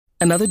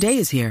Another day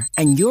is here,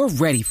 and you're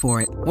ready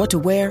for it. What to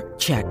wear?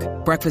 Check.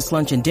 Breakfast,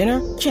 lunch, and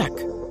dinner? Check.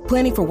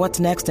 Planning for what's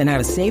next and how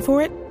to save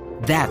for it?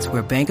 That's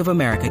where Bank of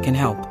America can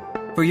help.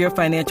 For your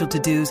financial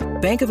to-dos,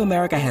 Bank of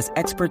America has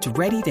experts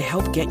ready to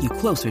help get you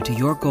closer to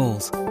your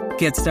goals.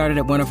 Get started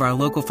at one of our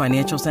local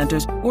financial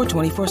centers or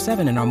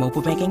 24/7 in our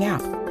mobile banking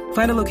app.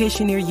 Find a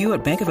location near you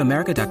at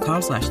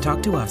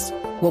bankofamerica.com/talktous.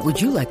 What would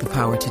you like the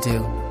power to do?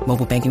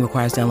 Mobile banking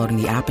requires downloading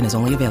the app and is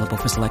only available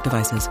for select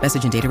devices.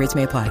 Message and data rates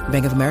may apply.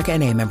 Bank of America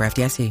N.A., member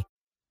FDIC.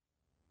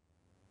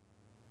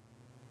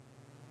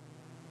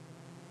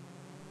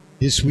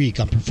 This week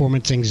on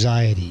Performance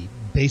Anxiety,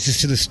 Bases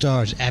to the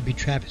Stars, Abby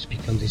Travis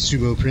becomes a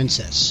sumo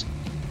princess.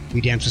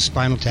 We dance with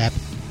Spinal Tap,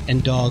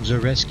 and dogs are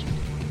rescued.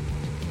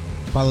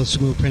 Follow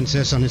Sumo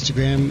Princess on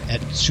Instagram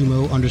at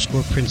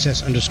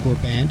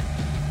sumo_princess_band.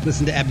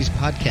 Listen to Abby's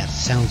podcast,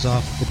 Sounds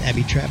Off with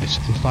Abby Travis,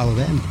 and follow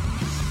them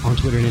on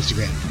Twitter and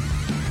Instagram.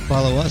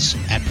 Follow us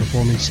at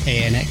Performance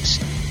ANX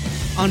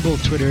on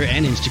both Twitter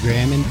and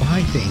Instagram, and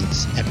buy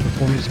things at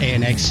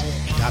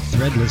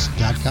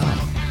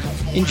performanceanx.threadless.com.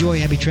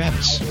 Enjoy Abby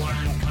Travis.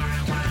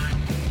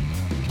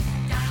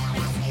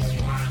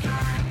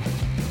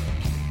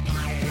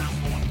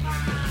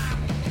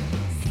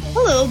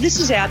 Hello, this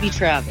is Abby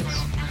Travis.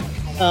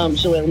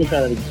 So wait, let me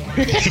try that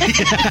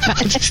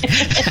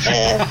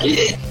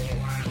again.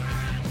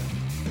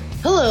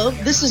 Hello,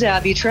 this is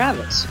Abby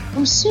Travis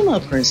from Sumo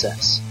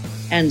Princess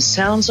and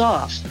Sounds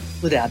Off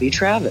with Abby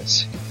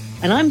Travis.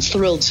 And I'm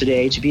thrilled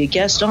today to be a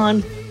guest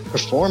on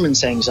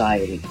Performance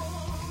Anxiety.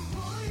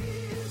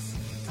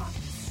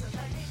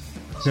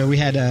 So we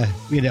had a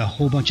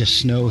whole bunch of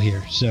snow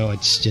here, so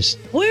it's just...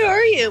 Where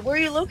are you? Where are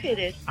you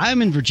located?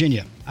 I'm in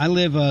Virginia. I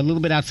live a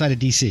little bit outside of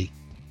D.C.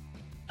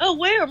 Oh,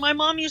 where? My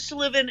mom used to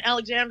live in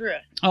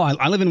Alexandria. Oh,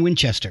 I live in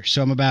Winchester,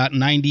 so I'm about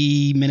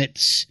 90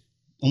 minutes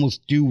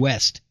almost due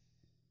west.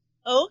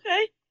 Oh,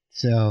 okay.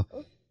 So,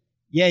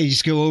 yeah, you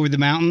just go over the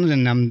mountains,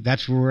 and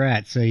that's where we're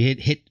at. So you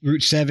hit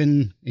Route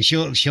 7, and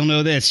she'll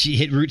know this. You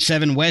hit Route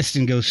 7 west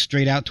and go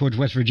straight out towards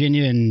West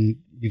Virginia, and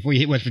before you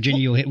hit West Virginia,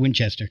 you'll hit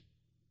Winchester.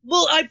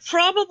 Well, I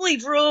probably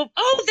drove...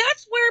 Oh,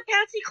 that's where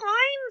Patsy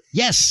Cline's...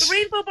 Yes. The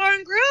Rainbow Bar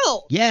and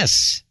Grill.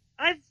 Yes.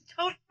 I've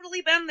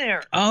totally been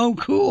there. Oh,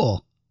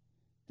 cool.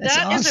 That's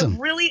That awesome. is a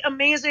really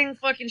amazing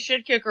fucking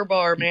shit kicker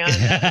bar, man.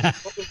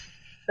 That's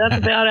a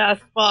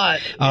badass spot.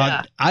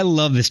 Yeah. I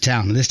love this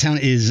town. This town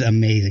is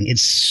amazing.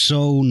 It's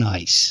so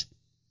nice.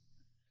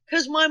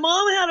 Because my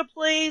mom had a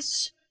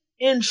place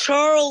in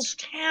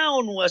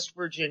Charlestown, West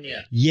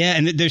Virginia. Yeah,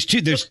 and there's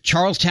two. There's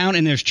Charlestown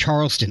and there's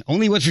Charleston.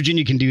 Only West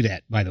Virginia can do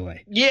that, by the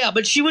way. Yeah,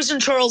 but she was in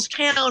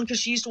Charlestown because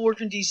she used to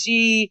work in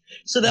D.C.,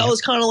 so that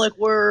was kind of like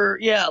where,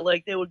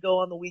 like they would go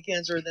on the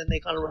weekends, or then they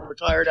kind of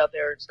retired out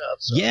there and stuff.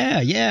 So.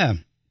 Yeah.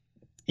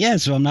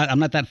 So I'm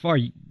not that far.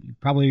 You're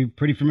probably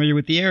pretty familiar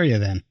with the area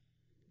then.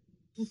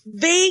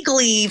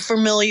 Vaguely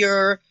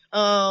familiar.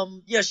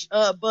 Yes,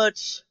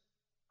 but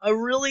I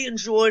really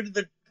enjoyed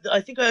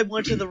I think I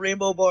went to the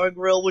Rainbow Bar and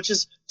Grill, which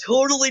is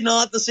totally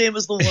not the same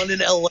as the one in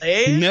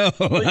L.A. No.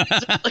 Like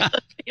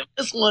the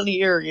famous one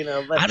here,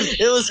 but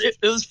it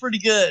was pretty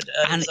good.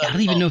 I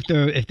don't even know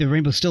if the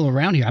Rainbow's still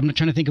around here. I'm not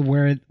trying to think of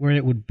where it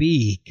would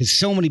be, because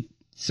so many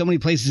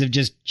places have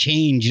just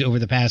changed over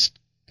the past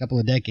couple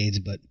of decades,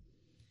 but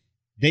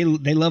they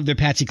love their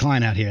Patsy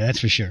Cline out here, that's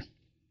for sure.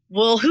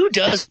 Well, who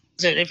doesn't?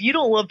 If you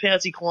don't love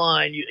Patsy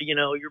Cline,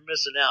 you're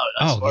missing out.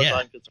 As far as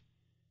I'm concerned.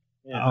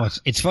 Yeah. Oh,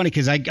 it's funny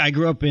because I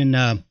grew up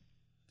in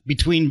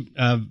between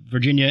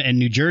Virginia and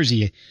New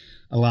Jersey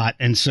a lot,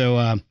 and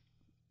so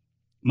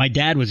my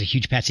dad was a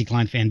huge Patsy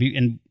Cline fan,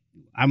 and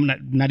I'm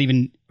not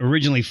even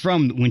originally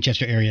from the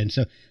Winchester area, and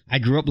so I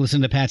grew up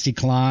listening to Patsy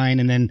Cline,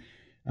 and then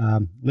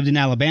lived in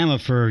Alabama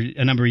for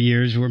a number of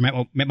years, where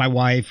met my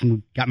wife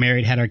and got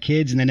married, had our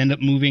kids, and then ended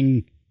up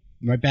moving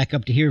right back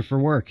up to here for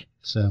work.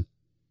 So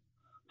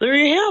there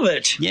you have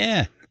it.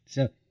 Yeah.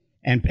 So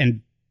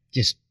and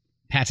just.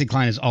 Patsy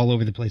Cline is all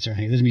over the place around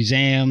here. There's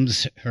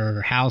museums.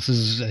 Her house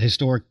is a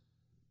historic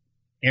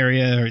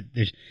area.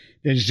 There's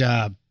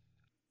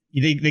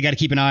they got to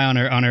keep an eye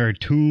on her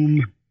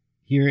tomb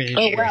here.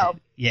 Oh wow!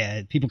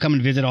 Yeah, people come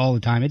and visit all the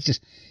time. It's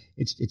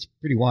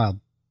pretty wild.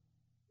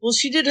 Well,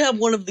 she did have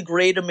one of the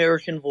great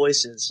American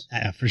voices.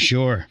 For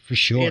sure.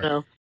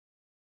 So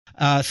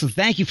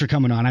thank you for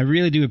coming on. I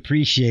really do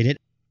appreciate it.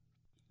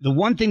 The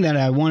one thing that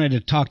I wanted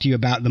to talk to you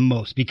about the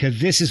most, because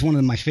this is one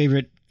of my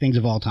favorite things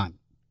of all time,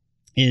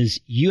 is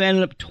you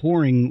ended up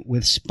touring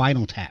with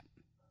Spinal Tap.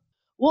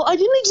 Well, I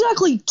didn't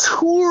exactly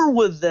tour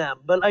with them,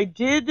 but I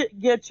did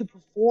get to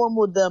perform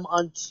with them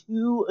on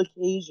 2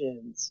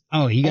 occasions.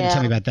 Oh, you got to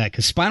tell me about that,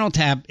 because Spinal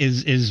Tap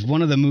is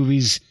one of the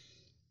movies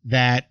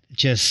that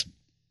just,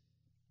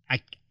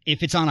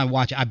 if it's on, I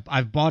watch it.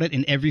 I've bought it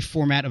in every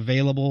format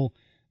available.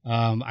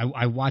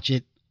 I watch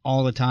it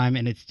all the time,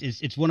 and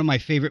it's one of my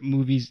favorite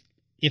movies,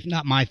 if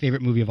not my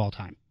favorite movie of all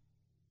time.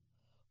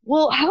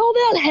 Well, how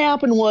that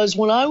happened was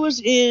when I was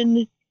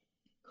in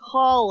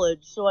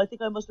college, so I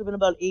think I must have been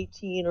about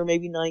 18 or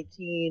maybe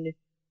 19,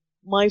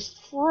 my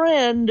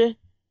friend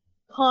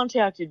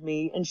contacted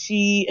me, and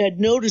she had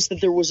noticed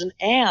that there was an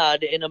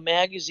ad in a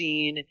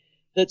magazine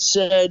that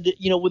said,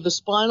 with the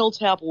Spinal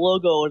Tap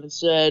logo, and it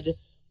said,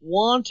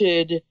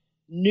 wanted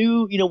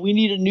new, we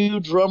need a new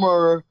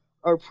drummer.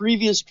 Our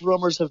previous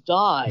drummers have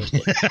died.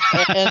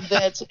 and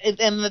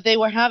that they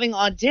were having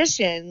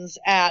auditions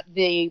at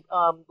the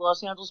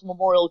Los Angeles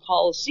Memorial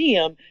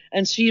Coliseum.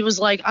 And she was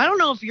like, I don't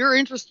know if you're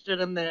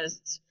interested in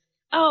this.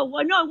 Oh,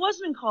 well, no, I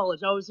wasn't in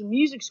college. I was in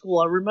music school.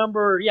 I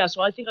remember,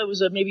 so I think I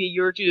was maybe a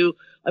year or two.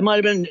 I might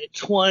have been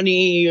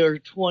 20 or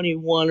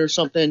 21 or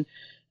something.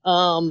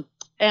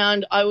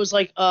 And I was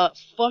like,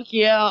 fuck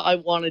yeah, I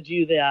want to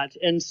do that.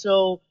 And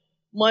so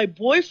my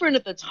boyfriend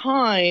at the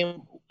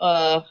time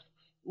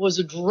was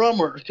a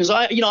drummer, because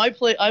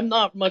I'm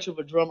not much of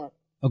a drummer.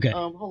 Okay.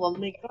 Hold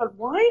on, God,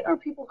 why are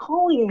people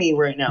calling me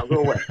right now?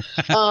 Go away.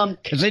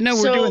 Because they know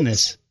we're doing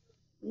this.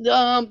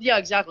 Yeah,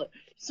 exactly.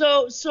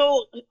 So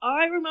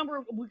I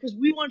remember, because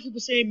we went to the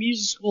same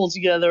music school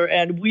together,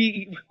 and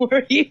we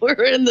were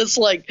in this,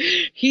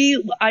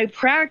 I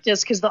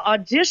practiced, because the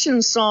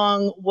audition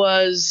song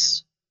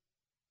was,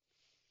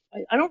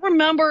 I don't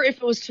remember if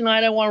it was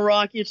Tonight I Want to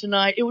Rock You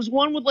Tonight. It was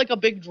one with a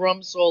big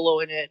drum solo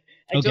in it.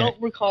 I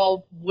don't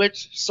recall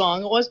which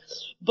song it was,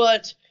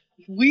 but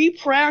we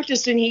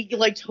practiced, and he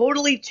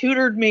totally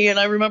tutored me. And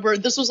I remember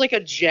this was a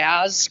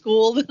jazz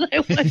school that I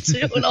went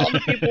to, and all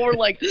the people were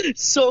what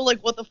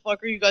the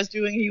fuck are you guys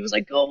doing? He was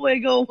like, go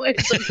away.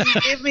 So he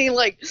gave me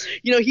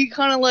he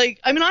kind of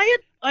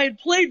I had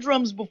played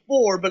drums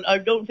before, but I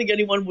don't think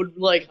anyone would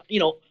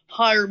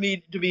hire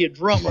me to be a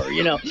drummer,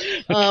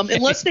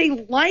 unless they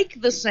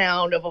like the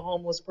sound of a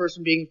homeless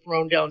person being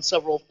thrown down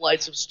several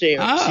flights of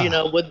stairs,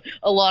 with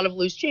a lot of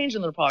loose change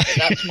in their pocket.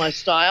 That's my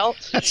style.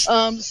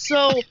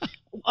 So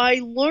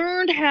I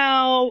learned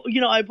how,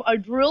 I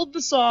drilled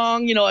the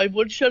song, I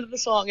woodshutted the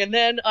song, and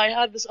then I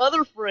had this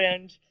other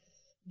friend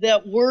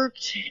that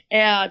worked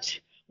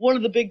at one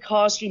of the big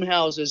costume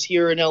houses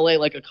here in LA,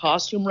 like a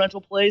costume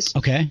rental place.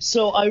 Okay.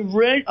 So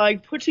I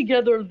put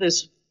together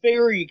this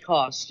fairy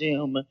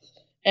costume,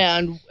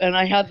 and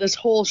I had this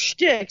whole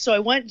shtick. So I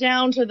went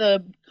down to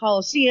the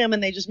Coliseum,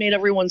 and they just made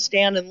everyone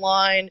stand in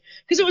line,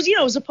 because it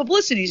was a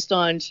publicity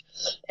stunt,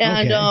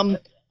 and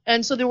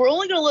and so they were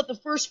only going to let the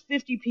first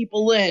 50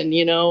 people in,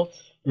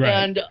 Right.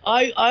 And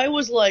I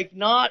was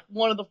not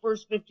one of the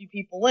first 50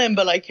 people in,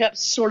 but I kept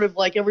sort of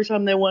every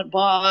time they went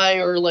by,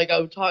 or I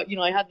would talk,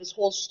 I had this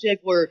whole shtick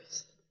where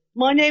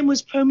my name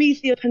was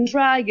Promethea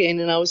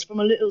Pendragon, and I was from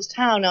a little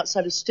town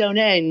outside of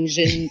Stonehenge,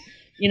 and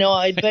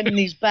I'd been in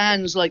these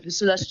bands like the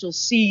Celestial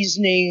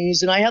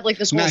Seasonings, and I had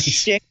this whole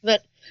shtick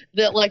that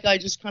I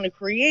just kind of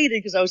created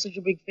because I was such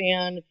a big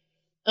fan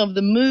of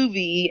the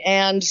movie.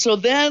 And so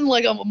then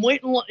I'm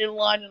waiting in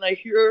line, and I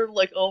hear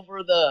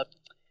over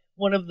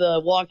one of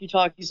the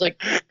walkie-talkies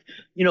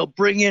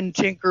bring in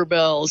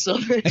Tinkerbell. So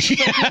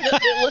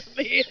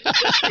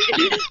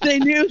they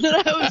knew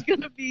that I was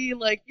gonna be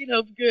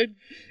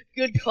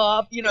good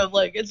cop, and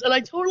I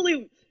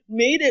totally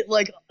made it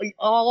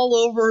all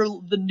over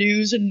the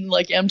news and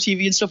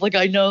MTV and stuff.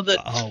 I know that,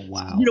 oh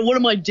wow, one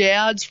of my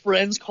dad's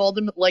friends called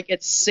him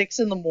at 6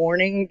 a.m,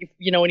 and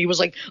he was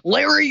like,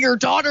 Larry, your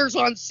daughter's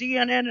on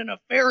CNN in a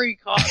fairy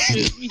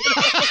costume.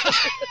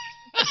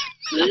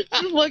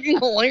 It's fucking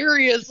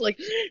hilarious.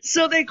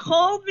 So they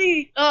called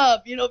me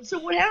up, so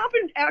what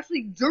happened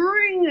actually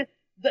during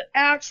the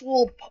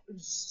actual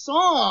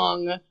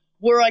song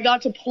where I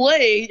got to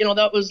play,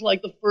 that was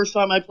the first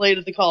time I played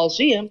at the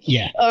Coliseum.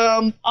 Yeah.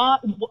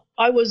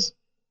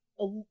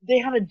 They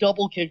had a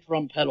double kick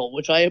drum pedal,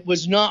 which I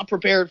was not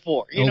prepared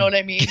for. You know what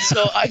I mean?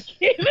 So I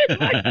gave it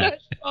my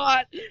best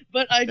shot,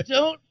 but I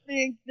don't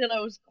think that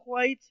I was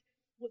quite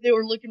what they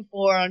were looking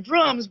for on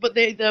drums. But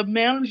the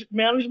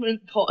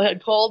management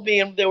had called me,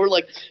 and they were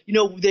like,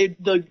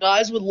 the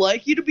guys would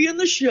like you to be in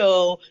the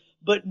show,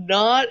 but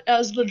not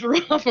as the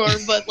drummer,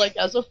 but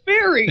as a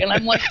fairy. And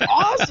I'm like,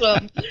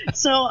 awesome.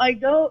 So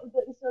so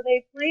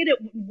they played at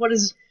what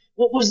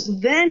was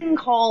then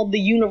called the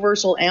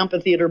Universal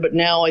Amphitheater, but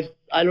now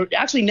I don't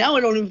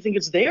even think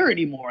it's there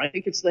anymore. I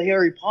think it's the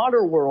Harry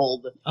Potter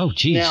world. Oh,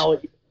 geez. Now,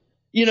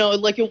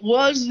 it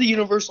was the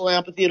Universal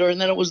Amphitheater,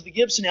 and then it was the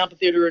Gibson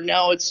Amphitheater, and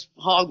now it's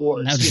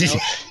Hogwarts.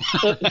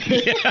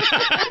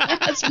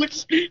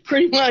 Which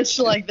pretty much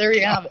there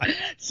you have it.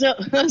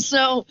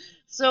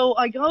 So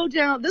I go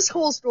down. This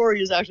whole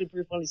story is actually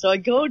pretty funny. So I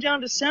go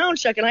down to sound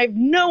check, and I have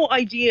no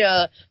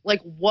idea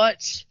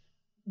what's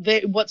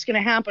going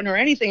to happen or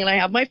anything. And I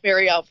have my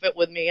fairy outfit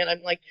with me, and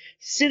I'm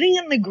sitting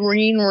in the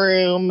green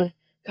room.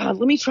 God,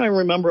 let me try and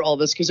remember all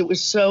this, because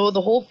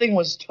the whole thing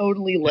was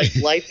totally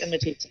Life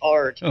Imitates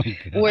Art,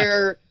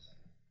 where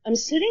I'm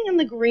sitting in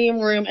the green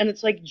room, and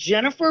it's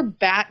Jennifer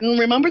Batten.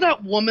 Remember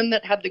that woman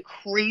that had the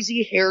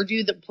crazy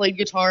hairdo that played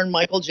guitar in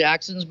Michael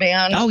Jackson's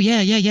band? Oh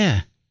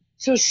yeah.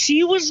 So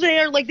she was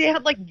there, they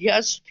had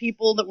guest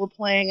people that were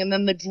playing, and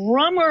then the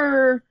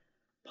drummer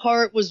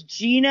part was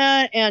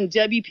Gina and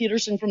Debbie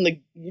Peterson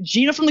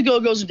Gina from the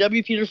Go-Go's and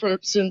Debbie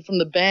Peterson from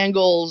the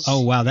Bangles.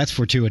 Oh wow, that's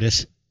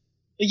fortuitous.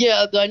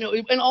 Yeah, I know,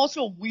 and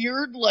also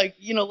weird, like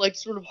like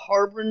sort of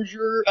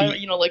harbinger,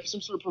 like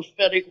some sort of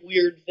prophetic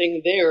weird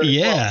thing there.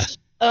 Yeah.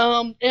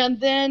 And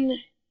then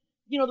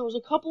there was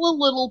a couple of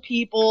little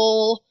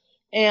people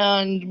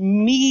and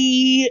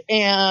me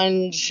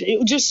and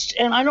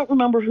and I don't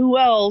remember who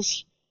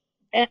else.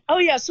 And oh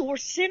yeah, so we're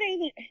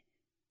sitting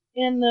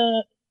in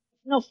the.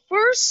 No,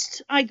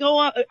 first I go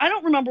up. I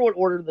don't remember what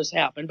order this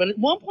happened, but at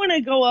one point I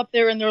go up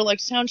there and they're like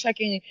sound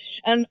checking,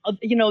 and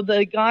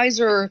the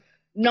guys are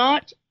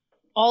not.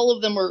 All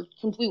of them are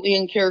completely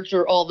in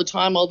character all the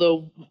time,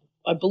 although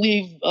I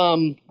believe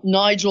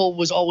Nigel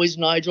was always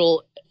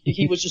Nigel.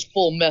 He was just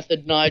full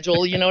method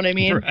Nigel, you know what I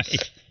mean?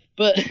 Right.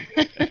 But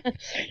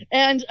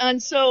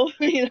and so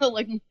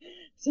like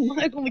so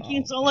Michael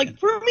McKean's all like,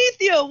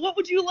 Promethea, what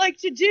would you like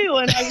to do?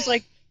 And I was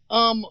like,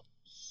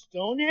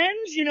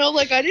 Stonehenge,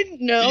 like I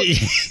didn't know,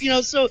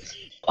 so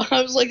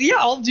I was like, yeah,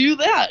 I'll do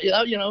that,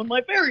 in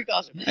my fairy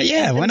costume.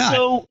 Yeah, why not?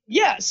 So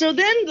yeah, so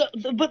then,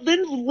 but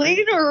then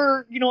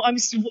later,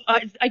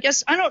 I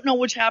guess I don't know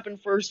which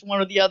happened first, one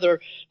or the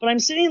other, but I'm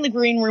sitting in the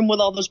green room with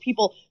all those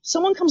people.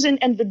 Someone comes in,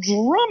 and the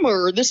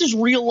drummer, this is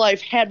real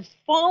life, had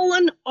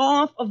fallen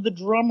off of the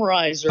drum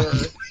riser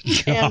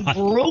and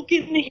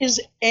broken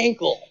his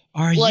ankle.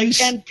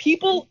 And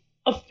people.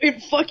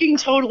 It fucking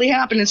totally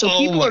happened, and so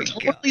people are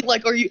totally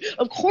like, "Are you?"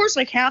 Of course,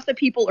 like half the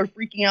people are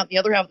freaking out, the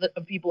other half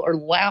of people are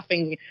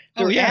laughing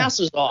their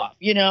asses off,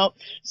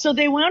 So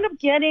they wound up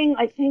getting,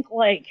 I think,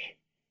 like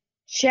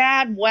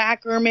Chad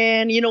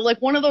Wackerman,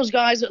 like one of those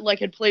guys that like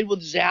had played with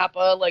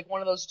Zappa, like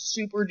one of those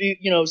super,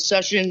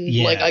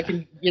 session, like I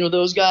can,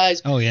 those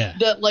guys. Oh yeah.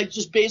 That like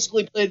just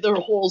basically played their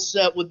whole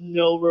set with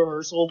no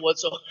rehearsal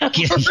whatsoever. And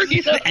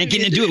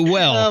can do it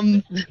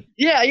well.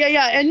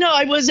 Yeah. And no,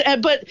 I was,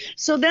 but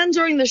so then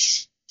during the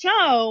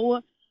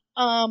show,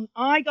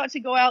 I got to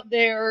go out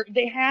there.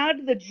 They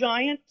had the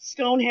giant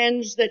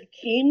Stonehenge that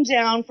came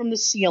down from the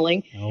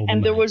ceiling,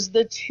 and there was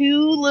the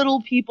two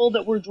little people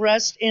that were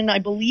dressed in, I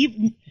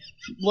believe,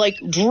 like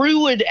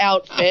druid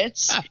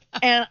outfits.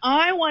 And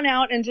I went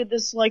out and did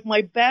this, like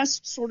my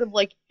best sort of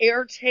like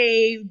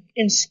Erte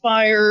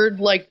inspired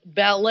like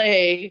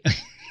ballet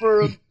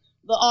for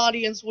the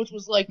audience, which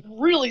was like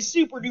really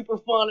super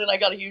duper fun, and I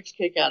got a huge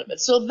kick out of it.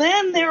 So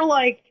then they're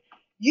like,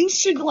 you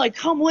should like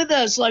come with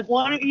us. Like,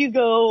 why don't you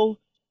go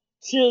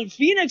to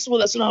Phoenix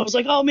with us? And I was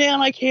like, oh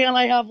man, I can't.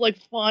 I have like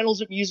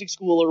finals at music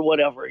school or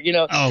whatever,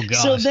 Oh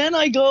gosh. So then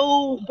I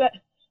go back.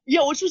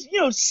 Yeah, which was,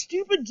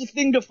 stupid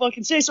thing to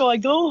fucking say. So I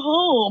go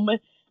home,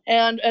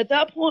 and at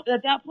that point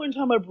in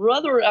time, my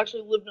brother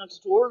actually lived next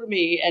door to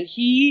me, and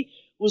he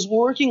was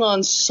working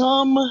on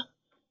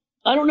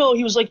I don't know,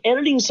 he was like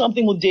editing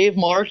something with Dave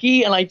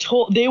Markey, and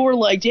they were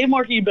like, Dave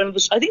Markey had been to the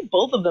show. I think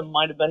both of them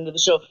might have been to the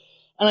show.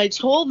 And I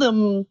told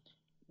them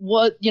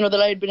that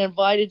I had been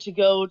invited to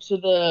go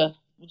to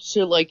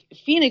like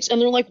Phoenix,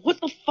 and they're like, what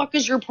the fuck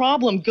is your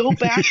problem? Go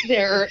back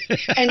there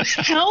and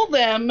tell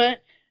them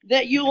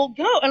that you'll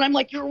go. And I'm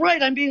like, you're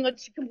right, I'm being a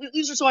complete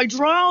loser. So I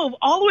drove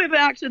all the way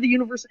back to the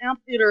Universal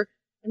Amphitheater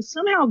and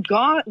somehow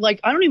got, like,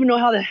 I don't even know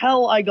how the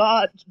hell I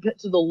got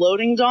to the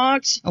loading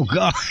docks. Oh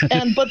God.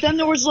 But then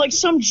there was like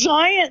some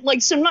giant,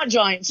 like some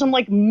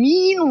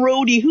mean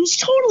roadie who's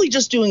totally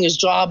just doing his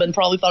job and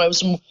probably thought I was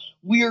some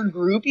weird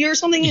groupie or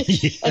something.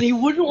 And he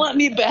wouldn't let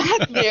me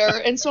back there.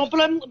 And so,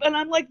 but I'm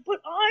like,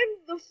 but I'm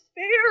the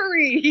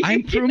fairy.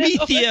 I'm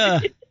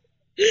Promethea.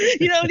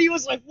 And he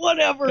was like,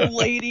 whatever,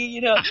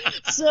 lady,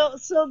 So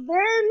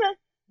then,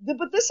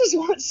 but this is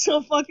what's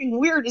so fucking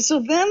weird. So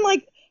then,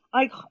 like,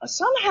 I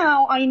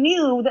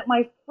knew that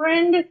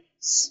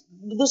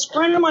this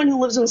friend of mine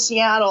who lives in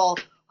Seattle,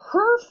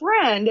 her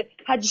friend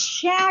had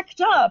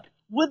shacked up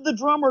with the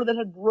drummer that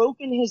had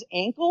broken his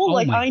ankle.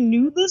 I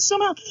knew this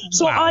somehow.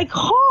 So I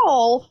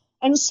call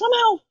and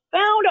somehow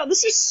found out,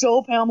 this is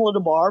so Pamela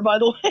DeBar, by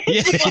the way.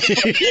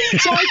 Yeah.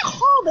 So I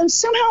called and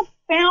somehow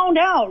found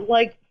out,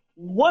 like,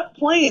 what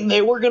plane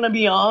they were going to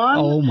be on.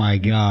 Oh my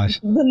gosh.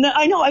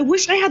 I know. I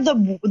wish I had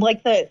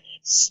the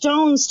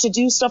stones to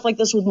do stuff like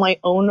this with my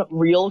own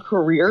real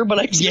career, but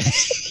I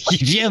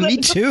just, yeah, me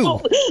too.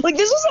 Like,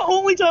 this is the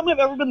only time I've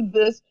ever been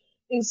this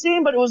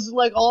insane, but it was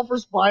like all for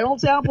Spinal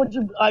Tap, which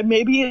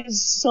maybe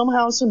is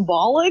somehow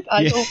symbolic.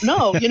 I don't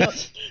know,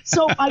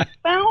 So I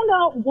found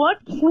out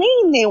what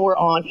plane they were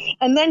on,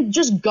 and then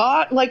just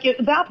got, like,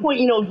 at that point,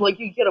 like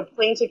you get a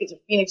plane ticket to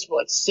Phoenix for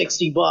like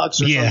 $60 or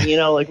something,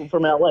 like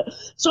from LA.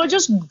 So I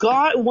just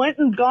went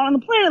and got on the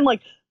plane, and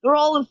like they're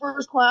all in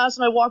first class,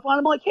 and I walk by and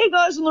I'm like, hey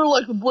guys, and they're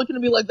like looking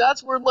at me like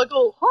that's weird, like,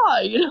 oh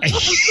hi,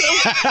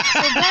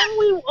 so then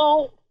we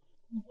all.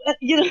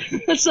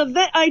 So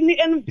then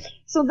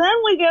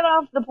we get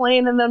off the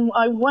plane, and then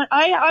I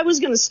was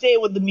going to stay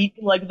with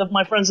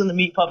my friends in the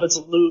Meat Puppets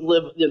who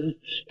live in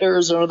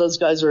Arizona. Those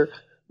guys are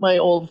my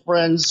old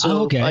friends.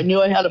 So I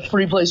knew I had a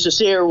free place to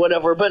stay or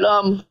whatever. But,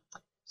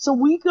 so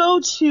we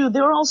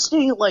they were all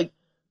staying at like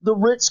the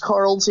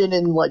Ritz-Carlton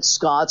in like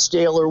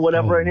Scottsdale or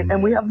whatever.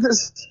 And we have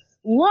this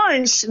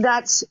lunch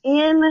that's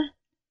in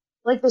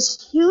like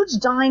this huge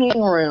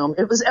dining room.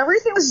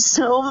 Everything was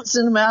so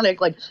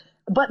cinematic. Like,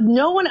 but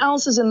no one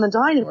else is in the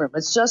dining room.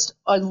 It's just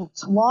a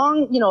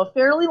long, a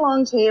fairly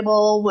long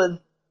table with,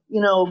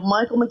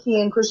 Michael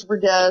McKean, Christopher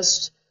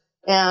Guest,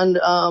 and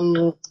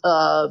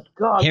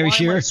Harry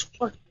Shearer.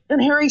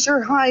 And Harry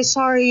Shearer, hi,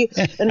 sorry,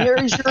 and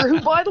Harry Shearer, who,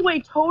 by the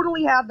way,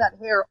 totally had that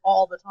hair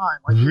all the time.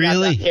 Like, he had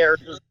really? that hair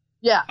just,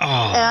 yeah.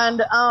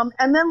 Oh.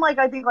 And then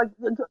I think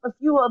a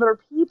few other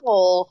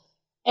people,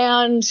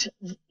 and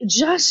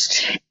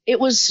just, it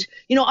was,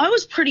 I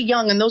was pretty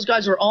young, and those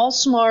guys were all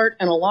smart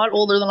and a lot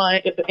older than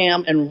I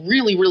am, and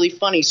really, really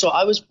funny. So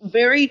I was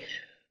very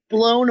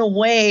blown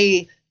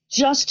away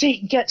just to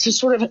get to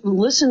sort of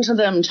listen to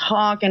them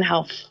talk and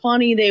how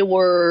funny they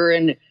were.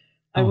 And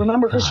I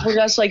remember Christopher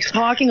Guest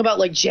talking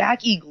about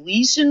Jackie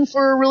Gleason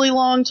for a really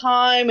long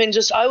time, and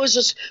I was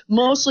just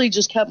mostly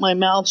just kept my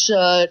mouth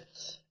shut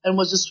and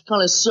was just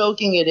kind of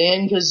soaking it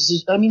in,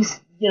 because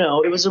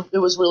it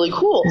was really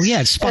cool. Well,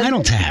 yeah,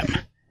 Spinal Tap.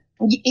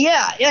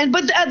 Yeah,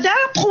 but at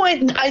that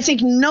point, I think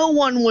no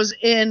one was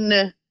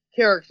in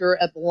character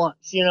at the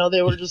lunch.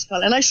 They were just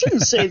kind of, and I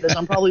shouldn't say this,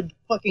 I'm probably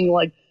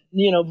fucking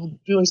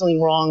doing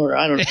something wrong, or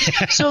I don't know.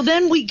 So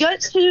then we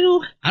get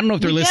to, I don't know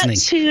if they're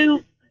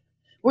listening.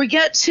 We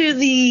get to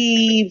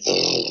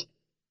the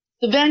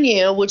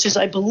venue, which is,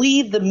 I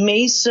believe, the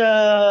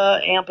Mesa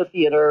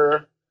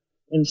Amphitheater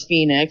in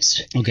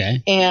Phoenix.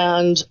 Okay.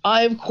 And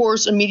I, of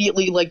course,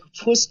 immediately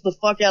twist the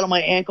fuck out of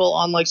my ankle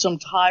on some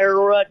tire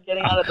rut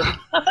getting out of the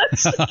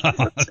bus.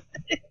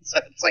 So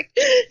it's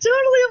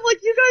totally, I'm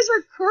you guys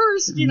are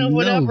cursed,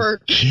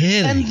 whatever. No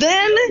kidding. And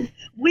then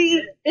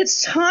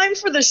it's time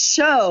for the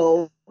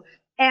show.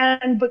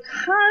 And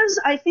because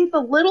I think the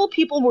Little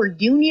People were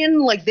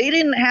union, they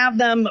didn't have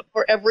them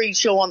for every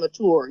show on the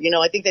tour.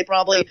 I think they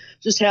probably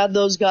just had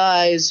those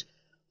guys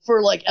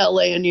for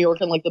LA and New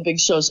York and the big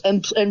shows.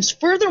 And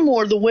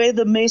furthermore, the way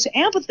the Mesa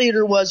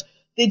Amphitheater was,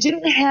 they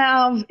didn't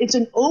have, it's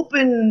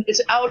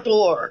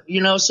outdoor,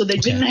 so they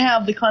didn't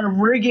have the kind of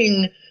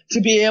rigging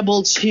to be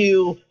able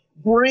to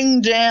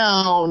bring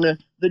down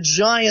the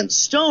giant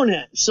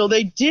Stonehenge. So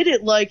they did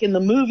it in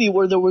the movie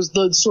where there was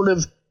the sort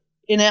of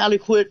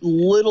inadequate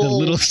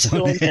little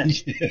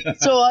Stonehenge.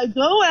 So I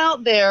go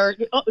out there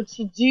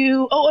to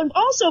do, and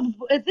also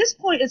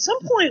at some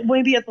point,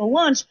 maybe at the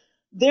lunch,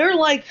 they're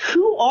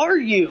who are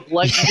you?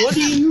 What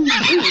do you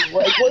do?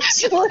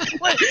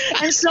 What?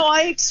 And so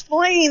I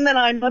explain that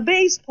I'm a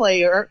bass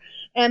player,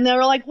 and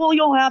they're well,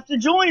 you'll have to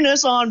join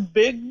us on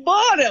Big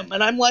Bottom.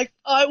 And I'm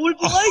I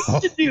would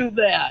like to do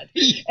that.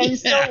 And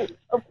so,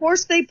 of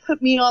course, they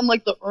put me on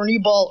the Ernie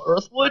Ball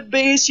Earthwood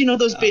bass.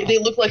 Those they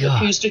look like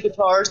acoustic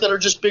guitars that are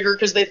just bigger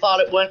because they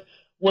thought it went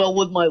well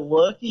with my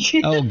look.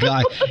 Oh,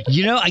 God.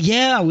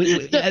 Yeah,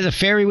 as a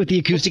fairy with the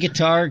acoustic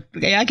guitar,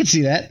 I could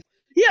see that.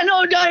 Yeah,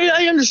 no,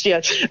 I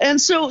understand.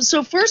 And so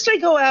first I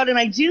go out and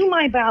I do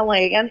my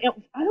ballet, and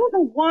I don't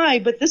know why,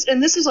 but this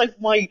is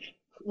my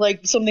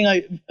something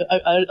I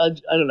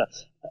don't know.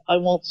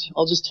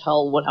 I'll just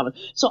tell what happened.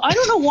 So I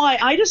don't know why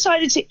I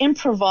decided to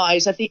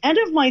improvise at the end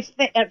of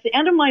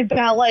my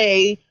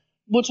ballet,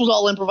 which was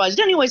all improvised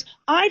anyways.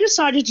 I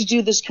decided to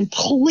do this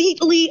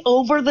completely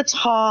over the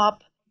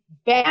top,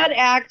 bad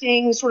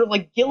acting, sort of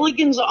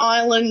Gilligan's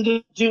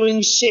Island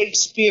doing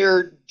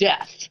Shakespeare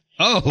death.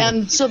 Oh.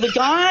 And so the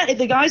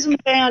guys in the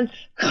band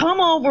come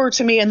over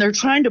to me, and they're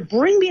trying to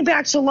bring me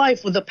back to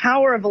life with the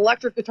power of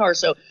electric guitar.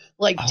 So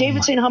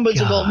David St. Humbert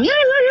would go,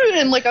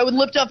 and I would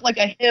lift up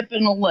a hip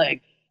and a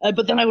leg,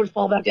 but then I would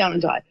fall back down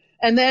and die.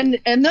 And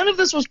none of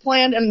this was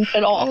planned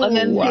at all. And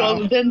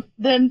then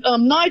then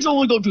Nigel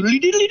would go doodly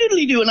diddly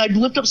diddly do, and I'd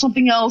lift up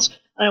something else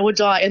and I would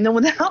die. And then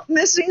without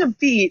missing a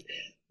beat,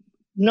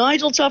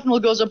 Nigel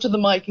Tufnell goes up to the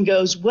mic and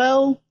goes,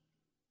 "Well,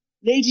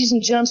 ladies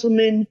and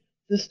gentlemen,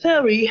 the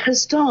fairy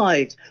has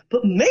died,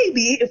 but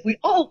maybe if we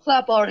all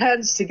clap our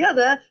hands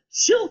together,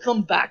 she'll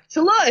come back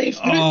to life."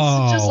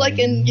 Just like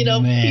in,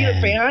 man. Peter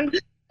Pan.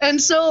 And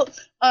so,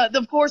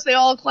 of course, they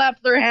all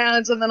clapped their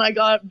hands, and then I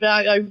got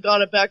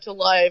it back to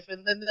life.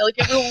 And then,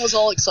 everyone was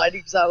all excited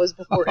because that was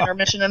before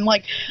intermission. And,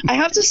 I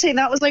have to say,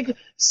 that was,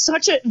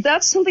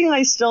 that's something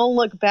I still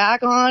look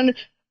back on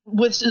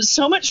with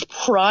so much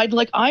pride.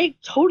 I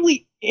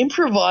totally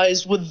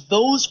improvised with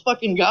those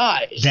fucking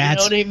guys. You know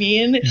what I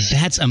mean?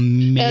 That's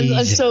amazing.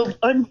 And so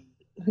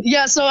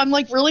I'm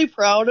really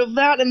proud of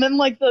that. And then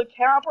the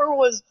capper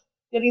was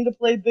getting to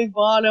play Big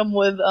Bottom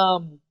with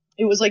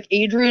it was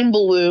Adrian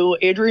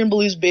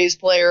Ballew's bass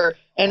player,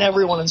 and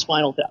everyone in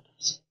Spinal Tap.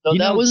 So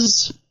that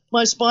was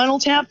my Spinal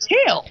Tap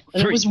tale,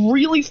 and it was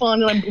really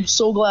fun, and I'm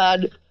so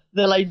glad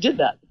that I did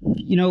that.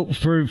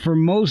 For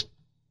most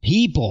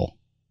people,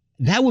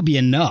 that would be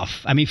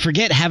enough. I mean,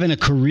 forget having a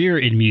career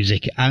in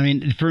music. I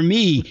mean, for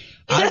me,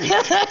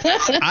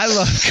 I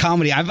love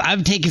comedy.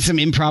 I've taken some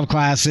improv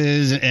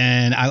classes,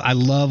 and I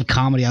love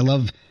comedy. I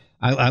love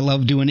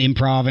doing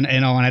improv and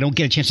I don't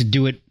get a chance to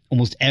do it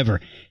almost ever.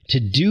 To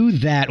do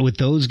that with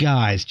those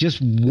guys just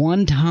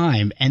one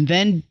time, and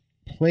then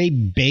play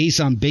bass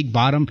on Big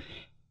Bottom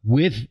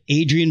with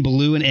Adrian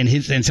Ballou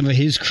and some of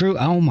his crew.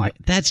 Oh my,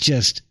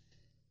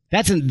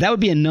 that would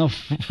be enough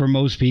for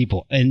most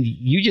people. And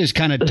you just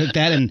kind of took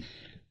that and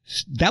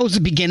that was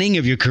the beginning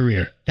of your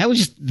career. That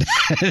was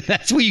just,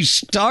 that's where you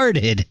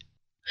started.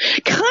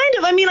 Kind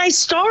of. I mean, I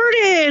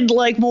started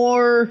like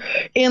more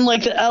in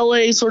like the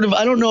LA sort of,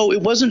 I don't know,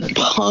 it wasn't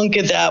punk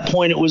at that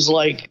point. It was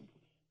like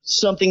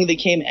something that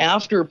came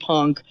after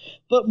punk.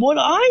 But what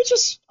I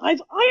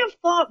have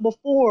thought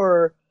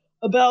before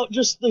about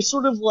just the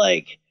sort of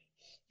like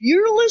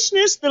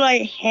fearlessness that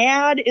I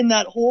had in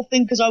that whole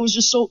thing, because I was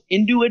just so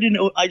into it and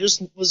I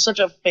just was such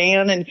a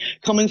fan and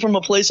coming from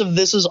a place of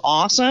this is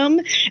awesome.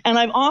 And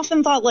I've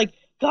often thought like,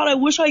 God, I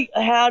wish I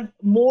had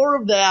more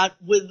of that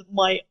with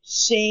my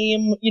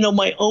same,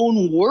 my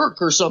own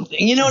work or something.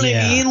 You know what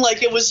I mean?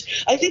 Like it was,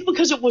 I think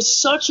because it was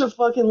such a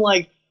fucking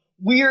like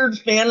weird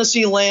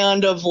fantasy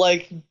land of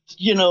like,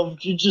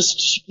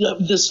 just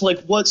this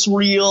like what's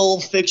real,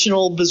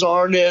 fictional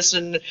bizarreness.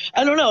 And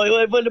I don't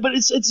know, but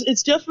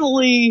it's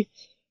definitely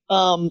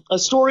a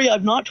story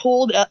I've not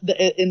told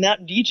in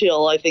that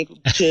detail, I think,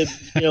 to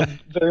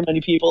very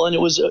many people, and it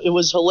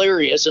was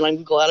hilarious, and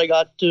I'm glad I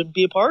got to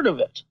be a part of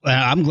it.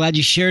 Well, I'm glad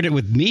you shared it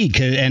with me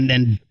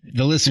and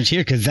the listeners here,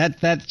 because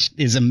that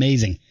is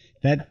amazing.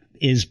 That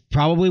is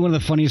probably one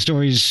of the funniest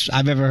stories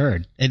I've ever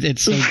heard.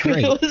 It's so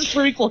great. It was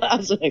pretty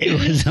classic. It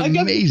was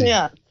amazing.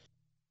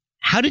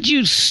 How did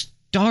you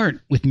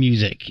start with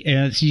music?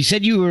 So you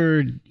said you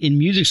were in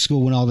music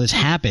school when all this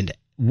happened.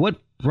 What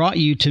brought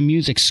you to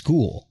music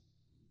school?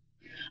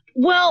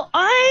 Well,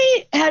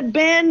 I had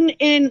been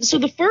in, so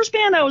the first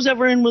band I was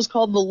ever in was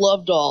called the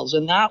Love Dolls,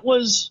 and that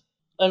was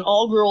an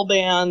all-girl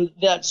band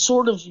that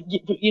sort of,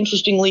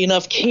 interestingly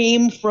enough,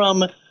 came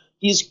from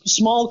these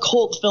small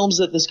cult films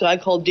that this guy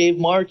called Dave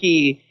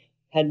Markey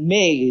had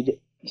made,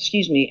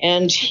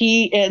 and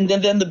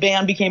then the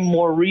band became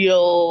more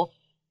real,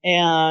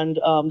 and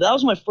that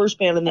was my first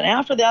band. And then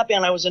after that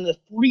band, I was in a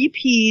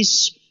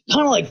three-piece,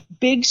 kind of like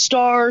big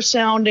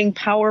star-sounding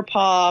power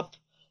pop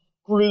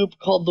group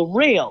called The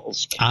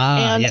Rails.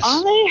 And yes.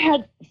 I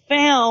had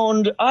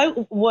found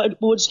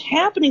what's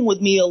happening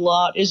with me a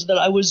lot is that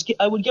I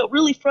would get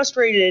really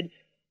frustrated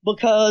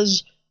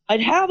because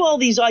I'd have all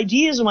these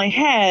ideas in my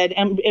head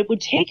and it would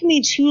take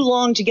me too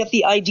long to get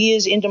the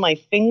ideas into my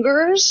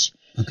fingers.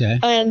 Okay.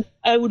 And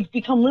I would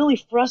become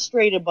really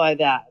frustrated by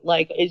that.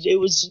 Like it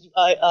was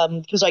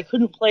because I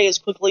couldn't play as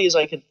quickly as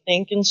I could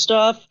think and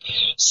stuff.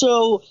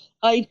 So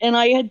I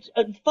had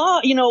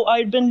thought,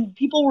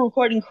 people were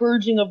quite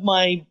encouraging of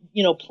my,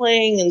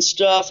 playing and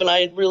stuff, and I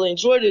had really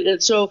enjoyed it.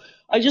 And so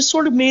I just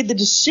sort of made the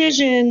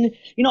decision,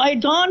 I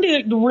had gone to,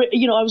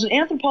 I was an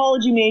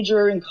anthropology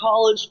major in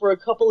college for a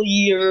couple of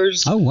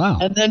years. Oh, wow.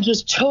 And then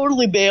just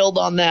totally bailed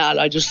on that.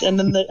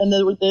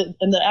 The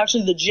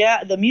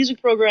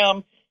music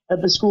program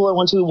at the school I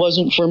went to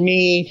wasn't for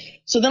me.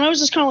 So then I was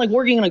just kind of like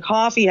working in a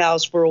coffee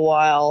house for a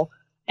while.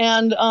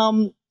 And,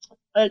 I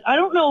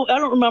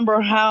don't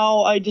remember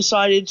how I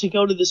decided to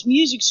go to this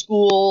music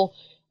school.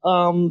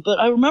 But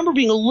I remember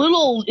being a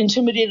little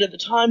intimidated at the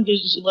time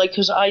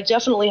because I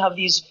definitely have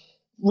these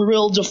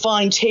real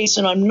defined tastes,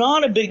 and I'm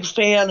not a big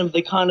fan of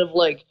the kind of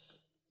like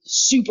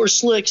super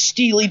slick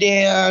Steely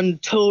Dan,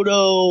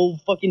 Toto,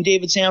 fucking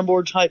David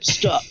Sanborn type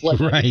stuff.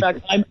 Like, right. In fact,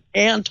 I'm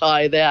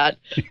anti that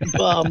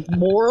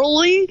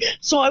morally.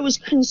 So I was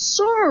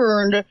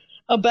concerned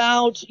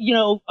about,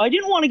 I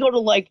didn't want to go to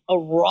like a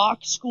rock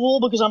school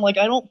because I'm like,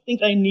 I don't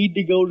think I need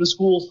to go to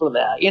school for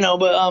that,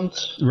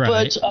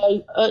 right.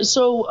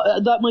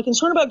 That my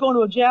concern about going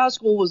to a jazz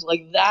school was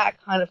like that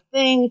kind of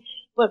thing.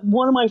 But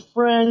one of my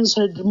friends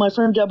my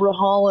friend Deborah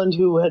Holland,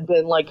 who had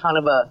been like kind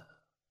of a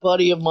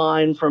buddy of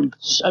mine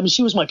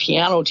she was my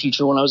piano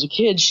teacher when I was a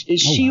kid.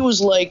 She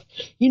was like,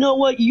 you know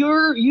what, you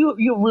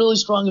have really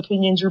strong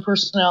opinions, your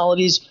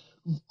personality's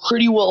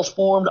pretty well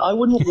formed. I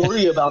wouldn't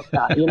worry about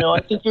that.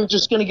 I think you're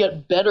just going to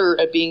get better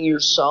at being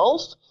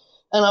yourself.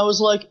 And I was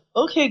like,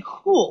 okay,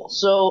 cool.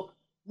 So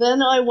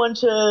then I went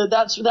to,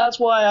 that's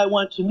why I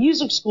went to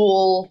music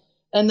school.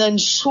 And then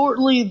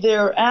shortly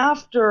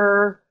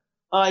thereafter,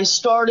 I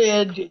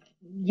started,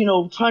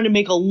 trying to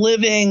make a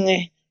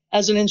living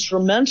as an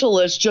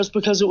instrumentalist just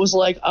because it was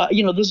like,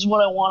 this is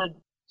what I wanted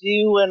to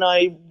do. And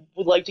I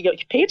would like to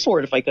get paid for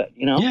it if I could,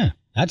 Yeah,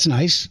 that's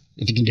nice.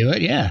 If you can do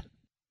it. Yeah.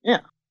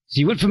 Yeah. So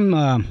you went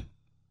from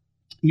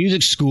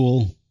music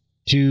school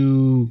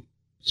to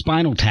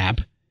Spinal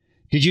Tap.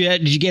 Did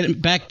you get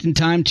back in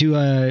time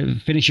to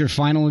finish your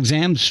final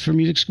exams for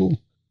music school?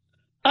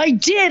 I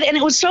did, and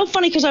it was so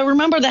funny because I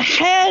remember the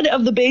head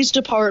of the bass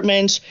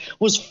department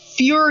was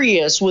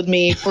furious with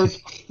me for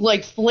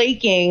like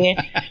flaking,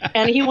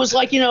 and he was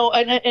like,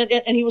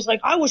 and he was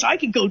like, I wish I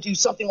could go do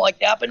something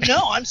like that, but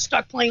no, I'm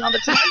stuck playing on the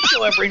Tonight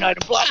Show every night,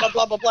 and blah blah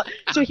blah blah blah.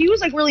 So he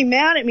was like really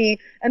mad at me,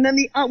 and then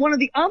one of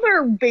the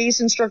other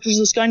bass instructors,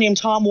 this guy named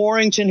Tom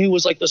Warrington, who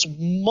was like this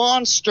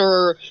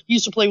monster. He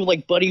used to play with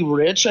like Buddy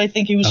Rich. I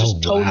think he was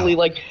just totally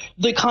like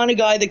the kind of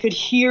guy that could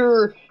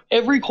hear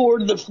every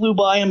chord that flew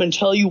by him and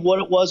tell you what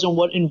it was and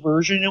what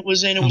inversion it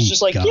was in. It was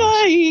just like,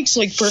 yikes,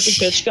 like perfect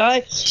pitch guy.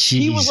 Jeez.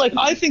 He was like,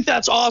 I think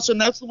that's awesome.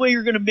 That's the way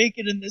you're going to make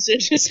it in this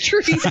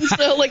industry. And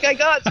so like I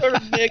got sort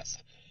of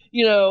mixed.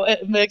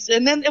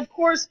 And then of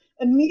course,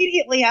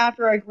 immediately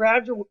after I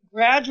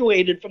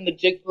graduated from the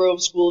Dick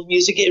Grove School of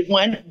Music, it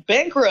went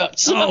bankrupt.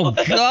 So. Oh,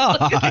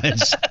 God.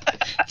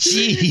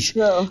 Jeez.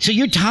 So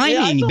your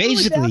timing,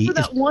 basically. After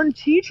that one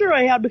teacher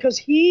I had, because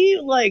he,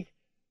 like,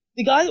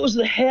 the guy that was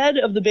the head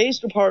of the bass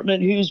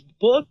department, whose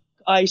book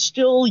I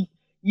still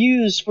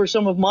use for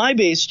some of my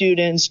bass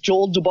students,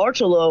 Joel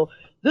DeBartolo,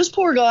 this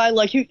poor guy,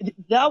 like, in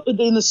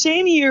the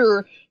same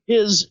year,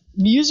 his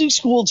music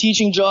school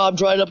teaching job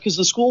dried up because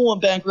the school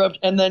went bankrupt,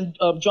 and then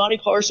Johnny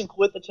Carson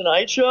quit the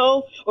Tonight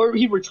Show, or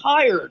he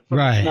retired from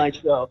the Tonight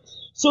Show.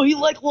 So he,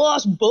 like,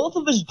 lost both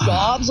of his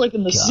jobs, like,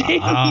 in the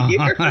same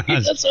year.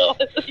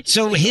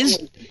 So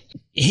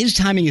his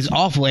timing is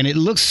awful, and it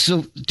looks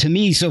to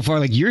me so far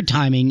like your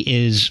timing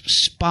is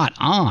spot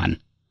on,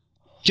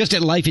 just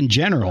at life in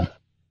general.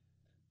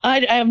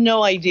 I have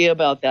no idea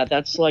about that.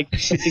 That's like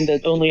something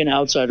that only an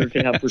outsider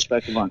can have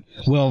perspective on.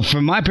 Well,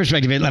 from my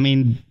perspective, I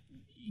mean,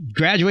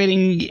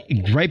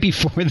 graduating right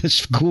before the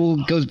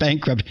school goes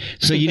bankrupt,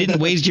 so you didn't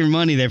waste your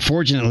money there.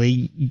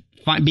 Fortunately,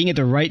 being at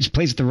the right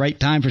place at the right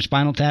time for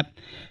Spinal Tap,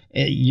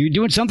 you're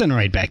doing something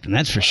right back then.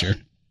 That's for sure.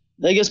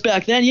 I guess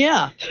back then,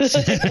 yeah.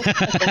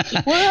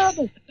 What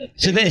happened?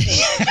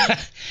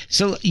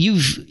 So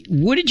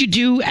what did you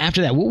do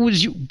after that? What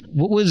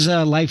was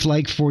life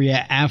like for you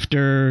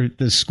after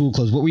the school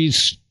closed? What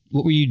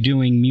were you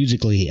doing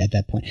musically at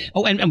that point?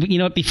 Oh, and you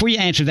know, before you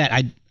answer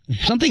that,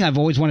 something I've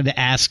always wanted to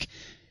ask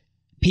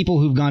people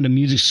who've gone to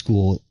music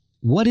school.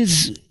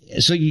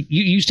 So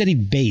you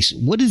studied bass.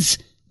 What is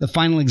the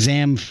final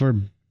exam for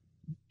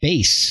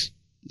bass?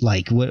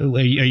 Like, what,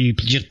 are you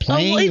just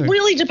playing? It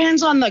really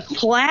depends on the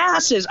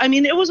classes. I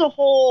mean, it was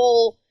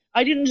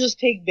I didn't just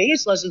take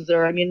bass lessons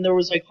there. I mean, there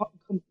was like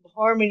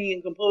harmony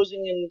and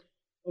composing and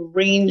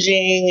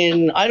arranging,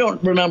 and I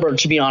don't remember,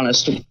 to be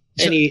honest,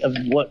 any of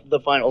what the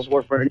finals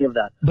were for any of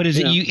that. But is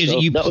it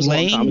you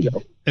playing?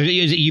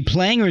 Is it you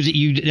playing, or is it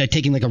you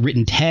taking like a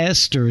written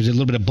test, or is it a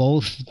little bit of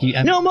both?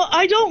 No,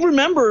 I don't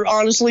remember,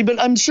 honestly, but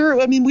I'm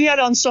sure. I mean, we had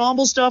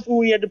ensemble stuff where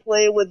we had to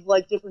play with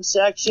like different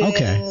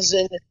sections,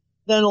 and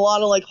then a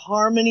lot of like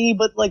harmony.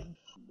 But like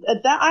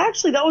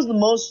that was the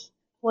most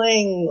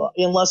playing,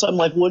 unless I'm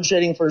like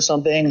woodshedding for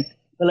something,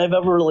 that I've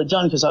ever really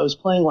done, because I was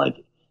playing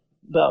like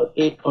about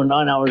 8 or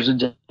 9 hours a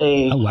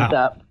day at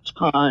that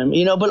time,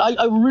 you know. But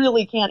I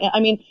really can't. I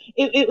mean,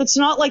 it's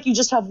not like you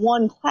just have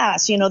one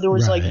class, you know. There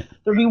was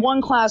there'd be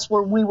one class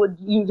where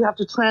you'd have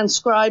to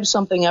transcribe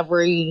something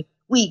every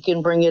week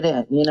and bring it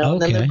in, you know.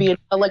 And then there'd be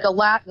a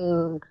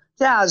Latin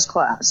jazz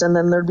class, and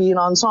then there'd be an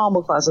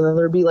ensemble class, and then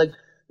there'd be like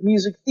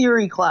music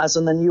theory class,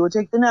 and then you would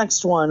take the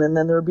next one, and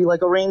then there'd be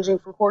like arranging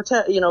for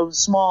quartet, you know,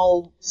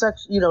 small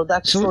section, you know,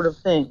 that sort of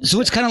thing.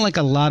 So it's kind of like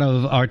a lot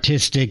of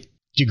artistic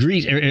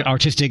degrees,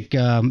 artistic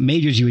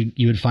majors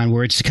you would find,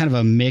 where it's kind of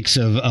a mix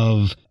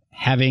of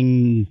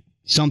having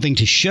something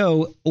to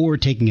show or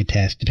taking a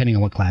test, depending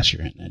on what class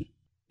you're in. And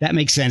that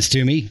makes sense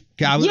to me.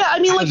 I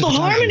mean, like the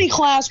harmony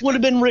class would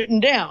have been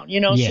written down,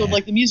 you know. So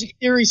like the music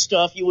theory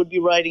stuff, you would be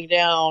writing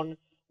down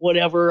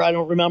whatever. I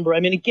don't remember. I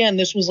mean, again,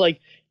 this was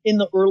like in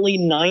the early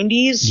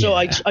 90s, so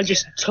I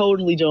just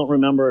totally don't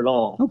remember at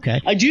all. Okay.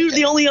 I do.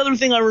 The only other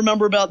thing I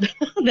remember about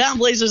that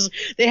place is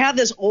they had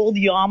this old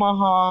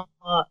Yamaha.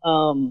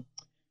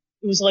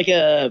 It was like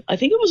I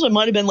think it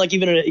might have been like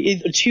even a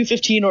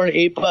 215 or an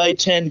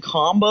 8x10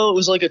 combo. It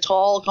was like a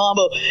tall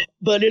combo,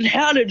 but it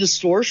had a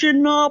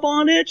distortion knob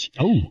on it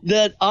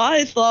that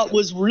I thought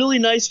was really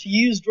nice to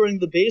use during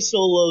the bass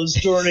solos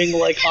during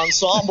like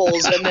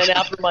ensembles. And then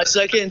after my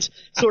second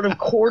sort of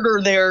quarter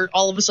there,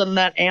 all of a sudden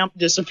that amp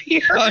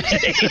disappeared.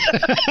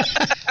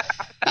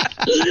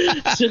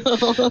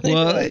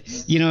 Well,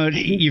 you know,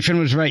 your friend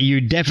was right. You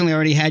definitely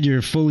already had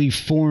your fully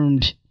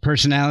formed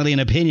personality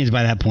and opinions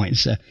by that point.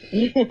 So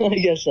I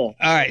guess so.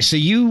 All right. So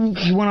you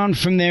went on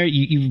from there.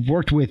 You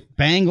worked with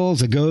Bangles,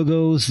 the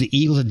Go-Go's, the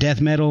Eagles of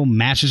Death Metal,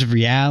 Masters of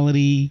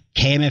Reality,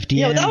 KMFDM.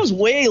 Yeah, that was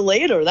way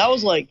later. That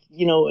was like,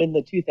 you know, in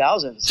the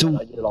 2000s. So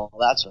I did all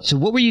that stuff. So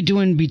what were you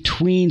doing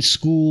between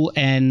school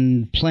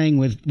and playing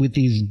with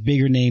these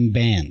bigger name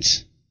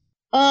bands?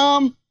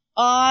 So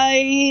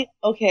I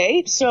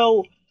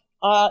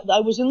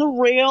was in the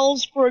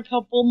Rails for a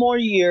couple more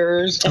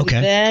years, and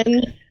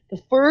then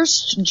the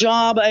first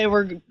job I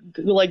ever,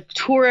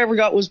 tour I ever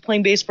got was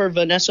playing bass for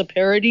Vanessa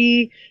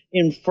Paradis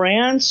in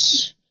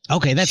France.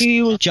 Okay, that's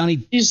Johnny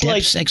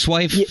Depp's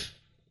ex-wife?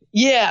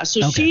 Yeah,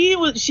 so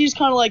she's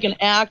kind of like an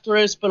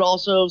actress, but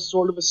also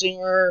sort of a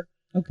singer.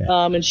 Okay.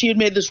 And she had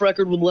made this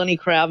record with Lenny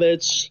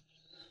Kravitz.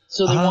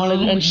 So they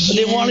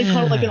wanted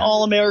kind of like an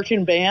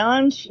all-American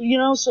band, you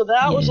know? So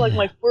that was like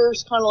my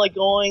first kind of like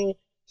going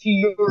to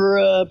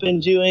Europe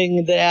and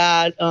doing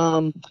that.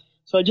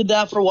 So I did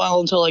that for a while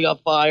until I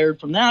got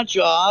fired from that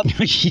job.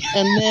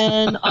 And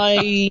then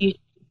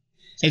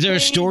Is there a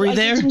story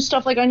there? Did some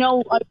stuff like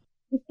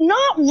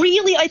not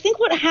really. I think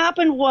what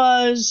happened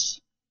was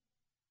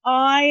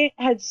I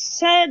had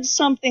said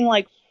something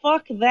like,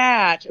 fuck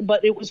that,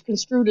 but it was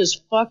construed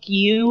as fuck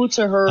you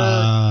to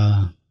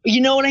her. You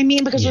know what I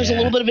mean? Because there's a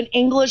little bit of an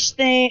English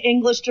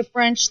to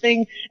French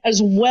thing, as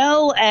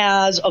well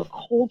as a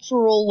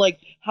cultural, like,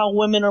 how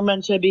women are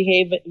meant to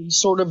behave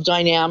sort of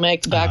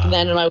dynamic back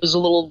then, and I was a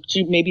little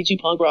maybe too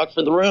punk rock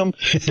for the room,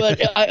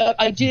 but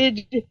I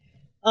did.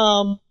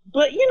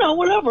 But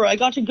whatever. I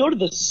got to go to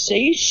the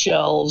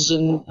Seychelles,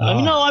 and I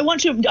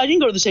didn't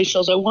go to the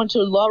Seychelles. I went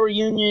to La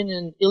Reunion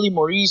and Île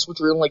Maurice, which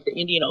were in like the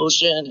Indian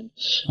Ocean,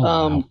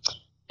 and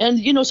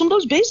and some of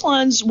those bass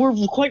lines were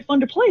quite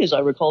fun to play, as I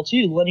recall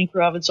too. Lenny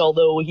Kravitz,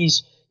 although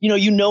he's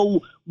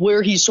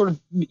where he's sort of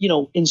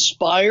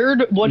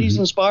inspired, what he's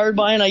inspired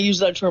by, and I use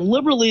that term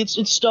liberally. It's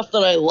stuff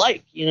that I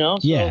like, So,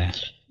 yeah.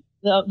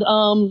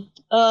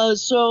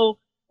 So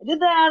I did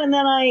that, and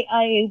then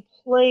I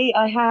played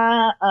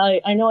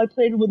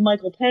with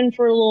Michael Penn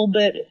for a little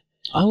bit.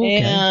 Oh,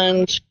 okay.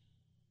 And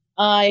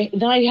I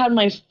had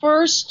my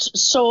first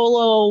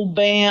solo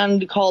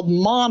band called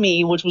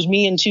Mommy, which was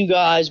me and two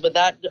guys, but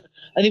that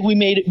I think we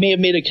may have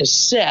made a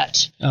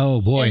cassette.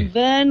 Oh boy. And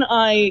then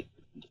I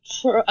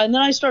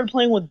started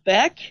playing with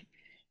Beck,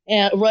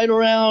 and right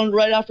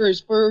after his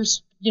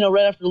first,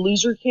 right after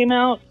Loser came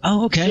out.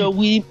 Oh, okay. So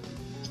we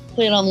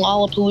played on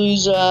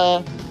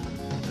Lollapalooza.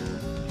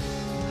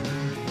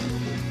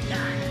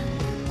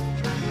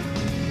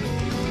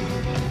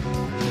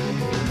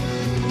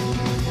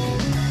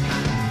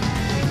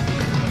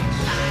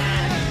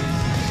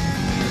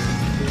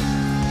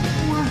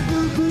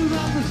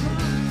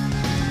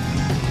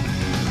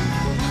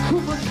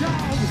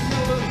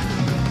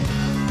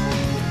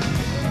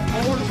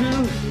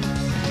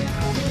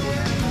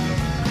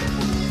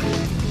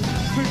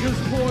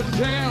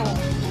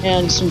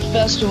 And some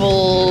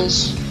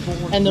festivals,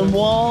 and then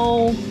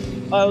while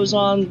I was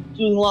on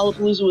doing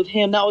Lollapalooza with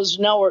him, now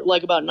we're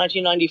like about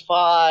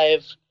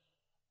 1995.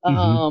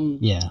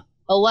 Yeah.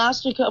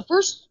 Elastica.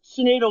 First,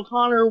 Sinead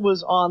O'Connor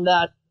was on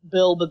that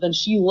bill, but then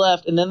she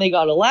left, and then they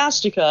got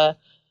Elastica,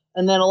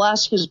 and then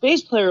Elastica's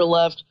bass player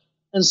left,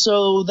 and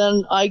so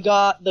then I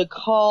got the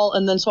call,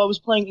 and then so I was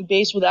playing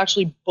bass with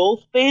actually both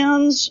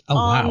bands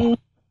at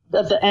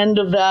the end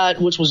of that,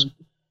 which was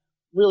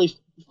really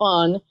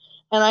fun.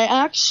 And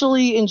I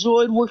actually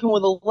enjoyed working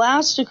with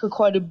Elastica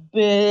quite a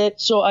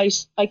bit, so I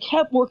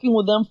kept working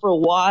with them for a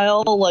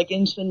while, like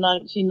into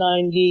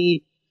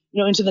 1990,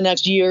 into the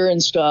next year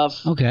and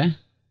stuff. Okay.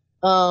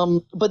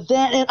 But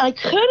then, and I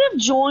could have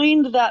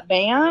joined that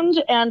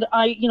band, and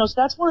so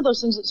that's one of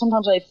those things that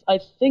sometimes I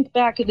think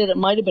back that it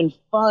might have been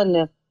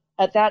fun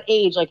at that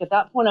age. Like at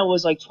that point, I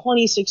was like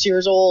 26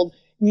 years old.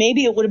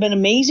 Maybe it would have been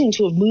amazing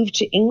to have moved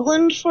to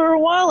England for a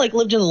while, like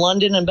lived in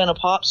London and been a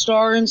pop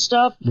star and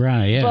stuff.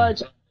 Right, yeah.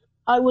 But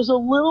I was a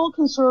little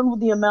concerned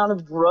with the amount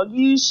of drug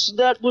use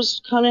that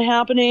was kind of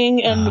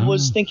happening, and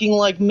was thinking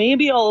like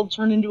maybe I'll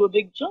turn into a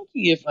big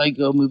junkie if I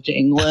go move to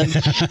England.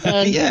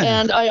 And,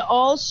 and I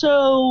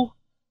also,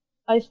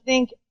 I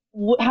think,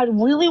 had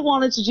really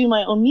wanted to do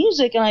my own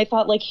music, and I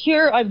thought like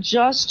here I've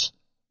just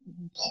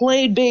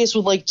played bass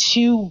with like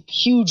two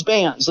huge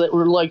bands that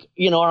were like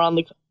are on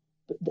the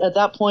at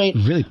that point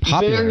really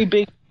popular,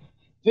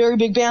 very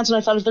big bands, and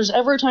I thought if there's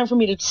ever a time for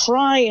me to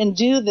try and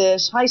do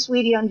this, hi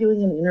sweetie, I'm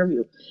doing an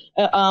interview.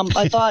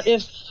 I thought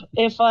if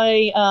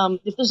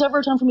there's ever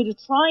a time for me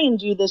to try and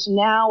do this,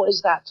 now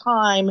is that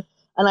time.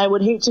 And I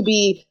would hate to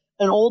be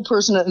an old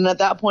person, and at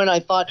that point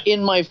I thought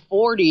in my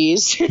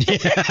 40s,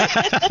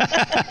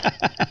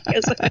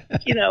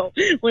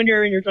 when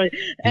you're in your 20s,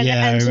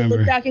 and to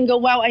look back and go,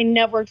 wow, I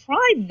never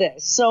tried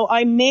this. So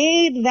I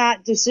made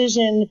that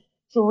decision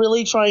to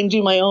really try and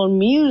do my own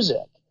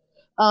music.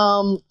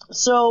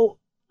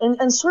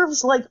 And sort of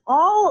like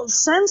all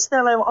since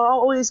then, I've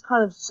always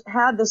kind of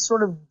had this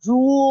sort of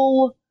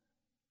dual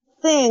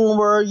thing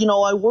where,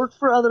 I work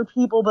for other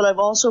people, but I've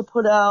also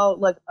put out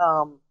I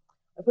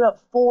put out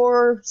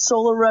 4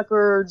 solo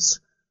records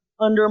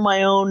under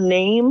my own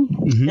name.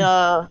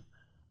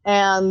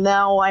 And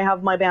now I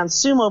have my band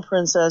Sumo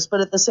Princess,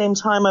 but at the same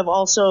time, I've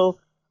also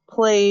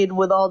played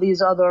with all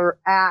these other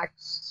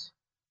acts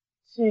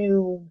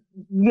to,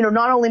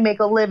 not only make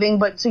a living,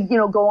 but to,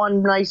 go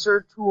on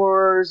nicer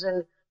tours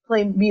and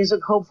play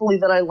music hopefully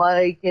that I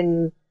like,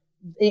 and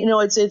so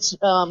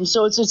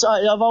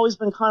I've always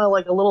been kind of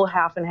like a little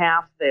half and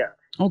half there.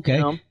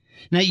 Okay.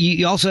 Now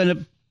you also ended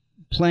up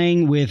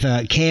playing with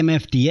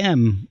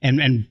KMFDM,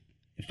 and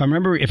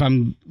if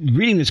I'm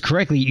reading this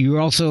correctly, you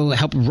also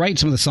helped write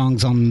some of the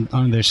songs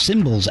on their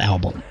Symbols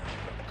album.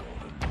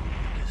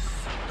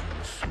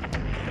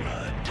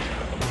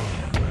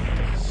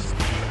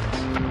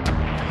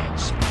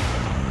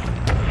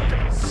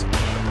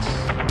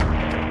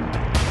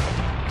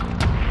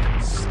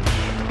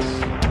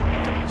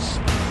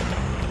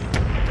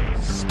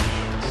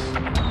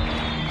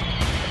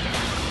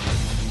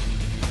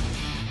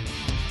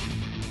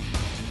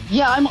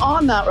 Yeah, I'm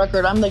on that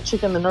record. I'm the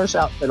chick in the nurse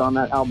outfit on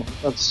that album.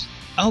 That's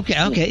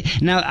okay.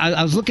 Now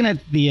I was looking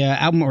at the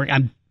album.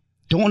 I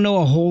don't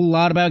know a whole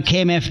lot about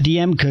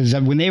KMFDM because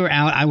when they were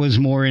out, I was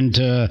more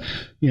into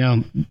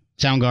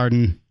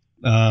Soundgarden,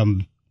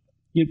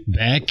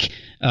 Beck,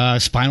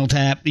 Spinal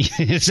Tap,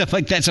 stuff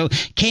like that. So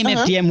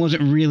KMFDM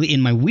wasn't really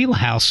in my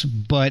wheelhouse,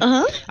 but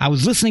I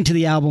was listening to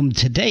the album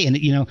today,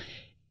 and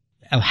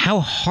how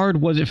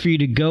hard was it for you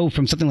to go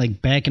from something like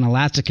Beck and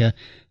Elastica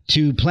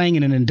to playing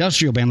in an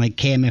industrial band like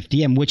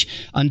KMFDM, which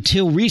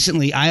until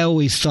recently I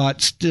always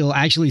thought still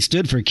actually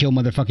stood for Kill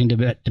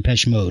Motherfucking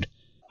Depeche Mode.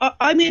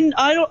 I mean,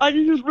 I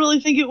didn't really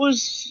think it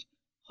was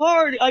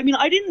hard. I mean,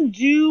 I didn't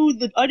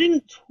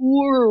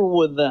tour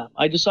with them.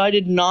 I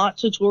decided not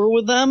to tour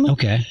with them.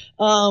 Okay.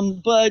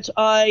 But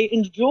I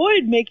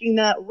enjoyed making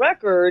that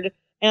record,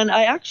 and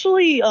I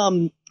actually,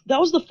 that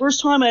was the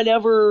first time I'd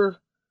ever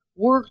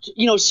worked.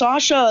 You know,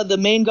 Sasha, the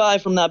main guy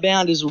from that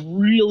band, is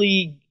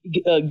really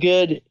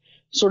good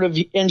sort of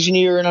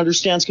engineer and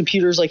understands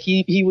computers. Like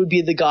he would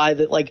be the guy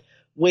that, like,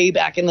 way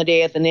back in the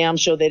day at the NAMM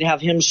show, they'd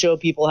have him show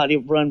people how to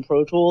run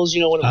Pro Tools,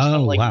 you know, when it was kind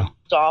of like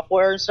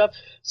software and stuff.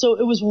 So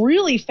it was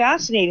really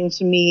fascinating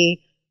to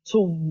me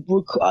to,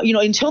 you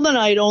know, until then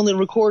I had only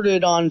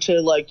recorded onto,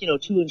 like, you know,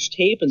 2-inch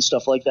tape and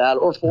stuff like that,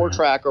 or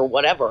 4-track or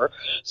whatever.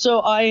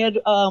 So I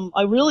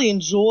really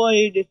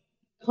enjoyed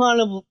kind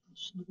of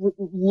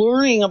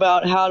learning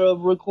about how to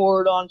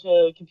record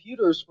onto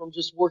computers from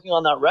just working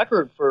on that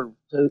record for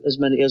as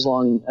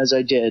long as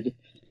I did.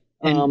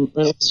 And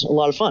it's a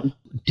lot of fun.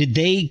 Did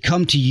they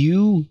come to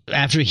you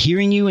after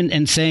hearing you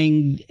and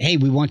saying, hey,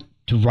 we want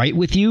to write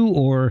with you?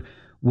 Or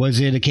was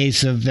it a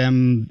case of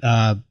them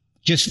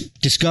just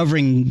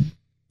discovering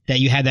that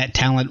you had that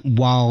talent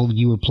while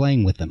you were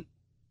playing with them?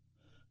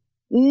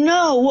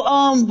 No.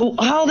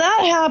 How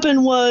that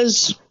happened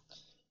was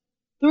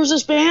there was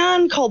this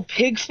band called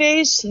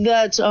Pigface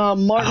that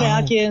Martin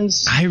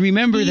Atkins. I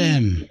remember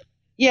them.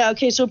 Yeah.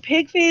 Okay. So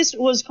Pigface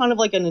was kind of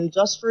like an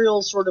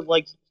industrial sort of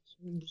like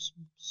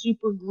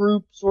super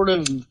group sort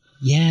of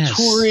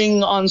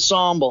touring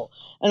ensemble.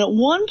 And at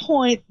one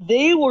point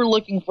they were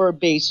looking for a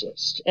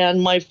bassist,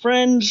 and my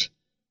friend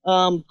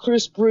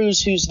Chris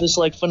Bruce, who's this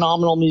like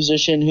phenomenal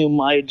musician whom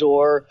I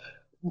adore,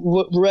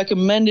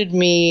 recommended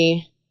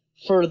me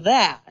for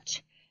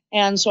that.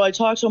 And so I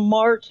talked to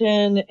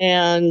Martin,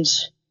 and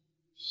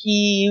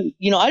he,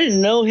 you know, I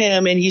didn't know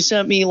him, and he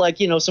sent me,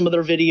 like, you know, some of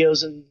their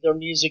videos and their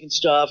music and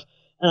stuff.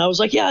 And I was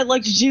like, yeah, I'd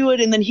like to do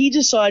it. And then he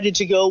decided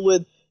to go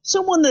with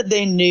someone that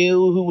they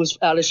knew who was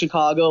out of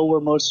Chicago,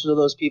 where most of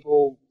those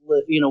people,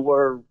 you know,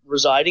 were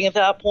residing at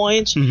that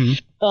point.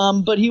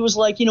 Mm-hmm. But he was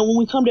like, you know, when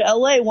we come to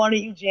LA, why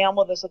don't you jam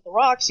with us at the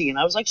Roxy? And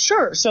I was like,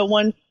 sure. So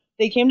when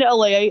they came to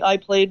LA, I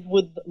played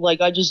with, like,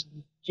 I just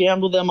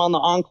jammed with them on the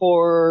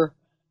encore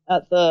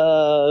at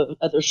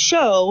their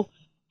show.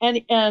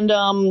 And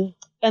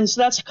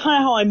so that's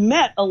kind of how I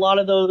met a lot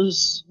of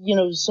those, you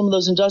know, some of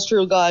those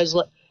industrial guys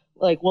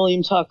like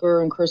William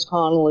Tucker and Chris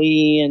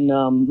Connolly and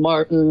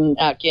Martin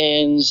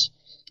Atkins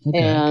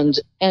and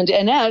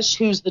Anesh,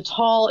 who's the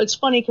tall. It's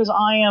funny because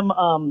I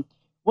am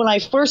when I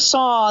first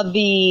saw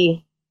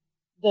the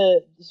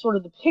sort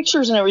of the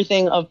pictures and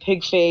everything of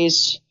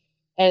Pigface,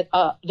 and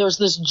there's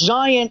this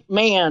giant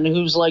man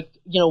who's, like,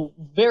 you know,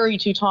 very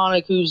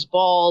Teutonic, who's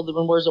bald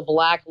and wears a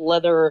black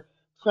leather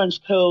trench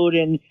coat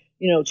and,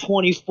 you know,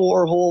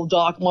 24-hole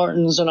Doc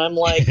Martens, and I'm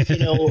like,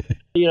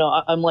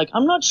 I'm like,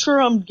 I'm not sure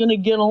I'm gonna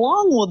get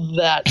along with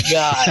that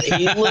guy.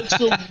 He looks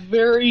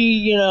very,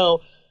 you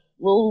know,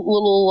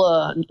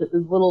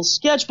 little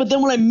sketch. But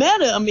then when I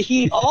met him,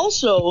 he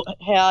also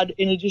had,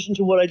 in addition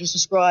to what I just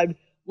described,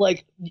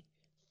 like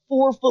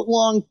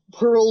 4-foot-long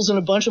pearls and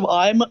a bunch of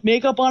eye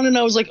makeup on, and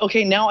I was like,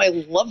 okay, now I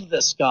love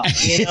this guy.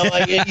 You know,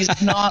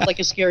 he's not like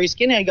a scary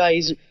skinhead guy.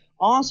 He's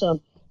awesome.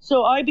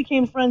 So I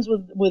became friends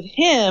with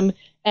him.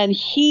 And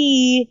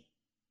he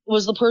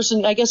was the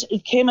person, I guess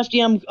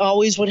KMFDM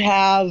always would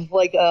have,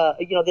 like,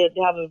 you know, they'd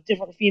have a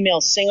different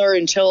female singer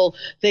until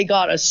they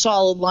got a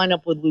solid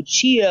lineup with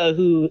Lucia,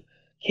 who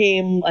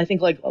came, I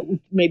think, like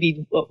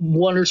maybe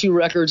 1 or 2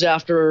 records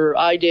after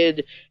I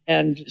did.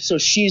 And so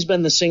she's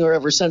been the singer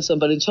ever since then.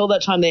 But until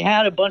that time, they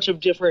had a bunch of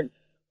different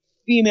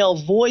female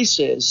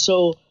voices.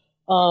 So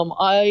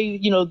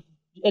you know,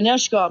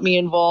 Anesh got me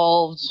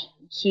involved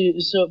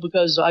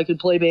because I could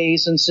play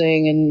bass and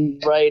sing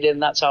and write, and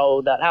that's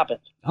how that happened.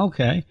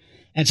 Okay.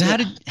 And so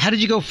how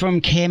did you go from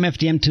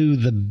KMFDM to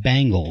the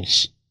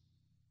Bangles?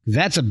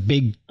 That's a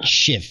big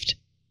shift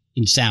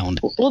in sound.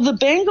 Well, the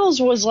Bangles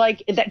was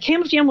like that.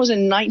 KMFDM was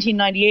in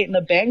 1998, and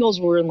the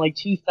Bangles were in like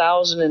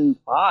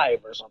 2005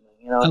 or something.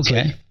 You know?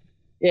 Okay. Like,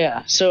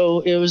 yeah. So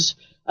it was.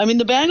 I mean,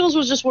 the Bangles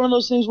was just one of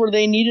those things where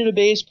they needed a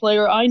bass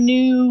player. I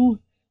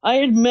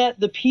had met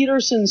the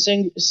Peterson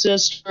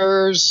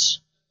sisters.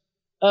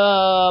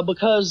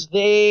 Because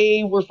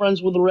they were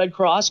friends with the Red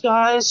Cross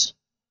guys.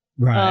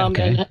 Right.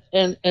 Okay.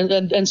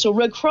 And so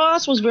Red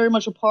Cross was very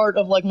much a part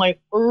of, like, my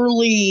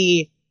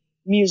early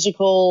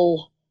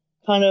musical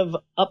kind of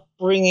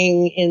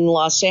upbringing in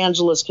Los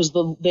Angeles, because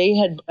they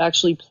had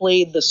actually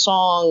played the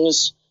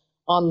songs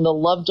on the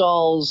Love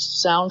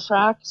Dolls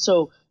soundtrack.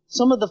 So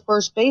some of the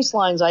first bass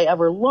lines I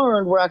ever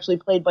learned were actually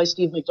played by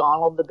Steve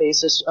McDonald, the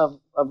bassist of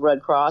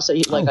Red Cross.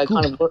 Cool. I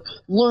kind of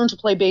learned to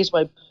play bass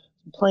by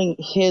playing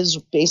his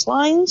bass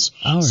lines.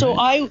 Right. So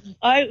I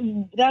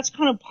that's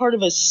kind of part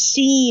of a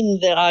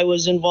scene that I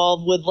was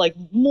involved with, like,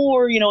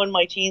 more, you know, in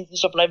my teens and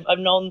stuff, but I've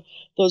known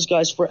those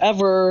guys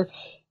forever.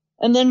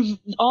 And then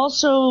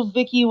also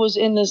Vicky was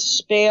in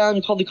this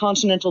band called the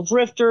Continental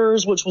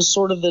Drifters, which was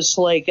sort of this,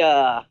 like,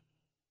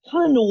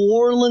 kind of New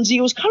Orleans-y.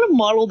 It was kind of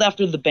modeled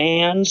after the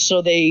band,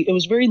 so it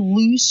was very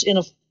loose in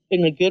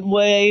a good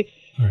way.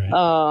 Right.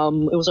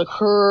 It was like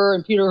her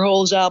and Peter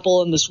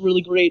Holzapfel and this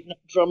really great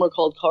drummer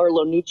called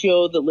Carlo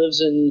Nuccio that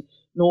lives in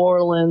New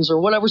Orleans or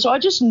whatever. So I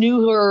just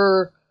knew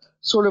her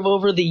sort of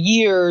over the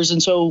years,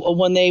 and so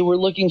when they were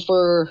looking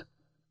for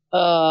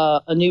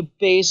a new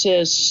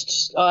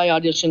bassist, I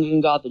auditioned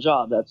and got the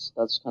job. That's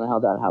kind of how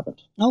that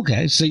happened.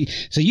 Okay, so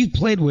you've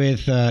played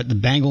with the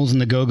Bangles and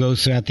the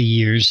Go-Go's throughout the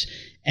years,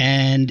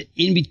 and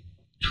in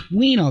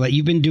between all that,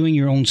 you've been doing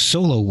your own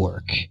solo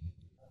work.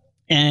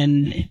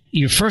 And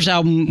your first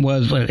album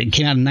it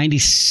came out in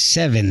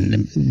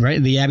 '97,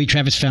 right? The Abby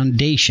Travis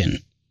Foundation.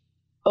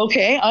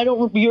 Okay,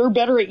 you're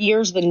better at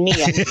years than me.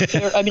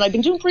 I mean, I've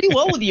been doing pretty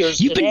well with years.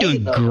 You've been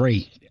doing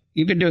great.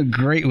 You've been doing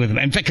great with them.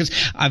 In fact, because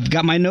I've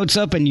got my notes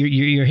up and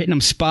you're hitting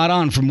them spot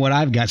on from what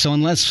I've got. So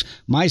unless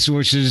my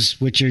sources,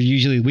 which are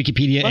usually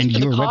Wikipedia and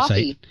your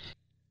website.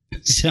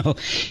 So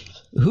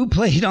who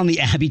played on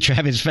the Abby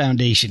Travis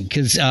Foundation?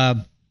 Because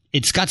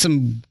it's got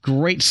some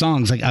great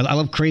songs. Like I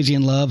love Crazy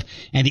in Love,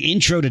 and the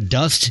intro to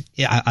Dust.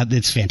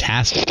 It's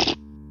fantastic.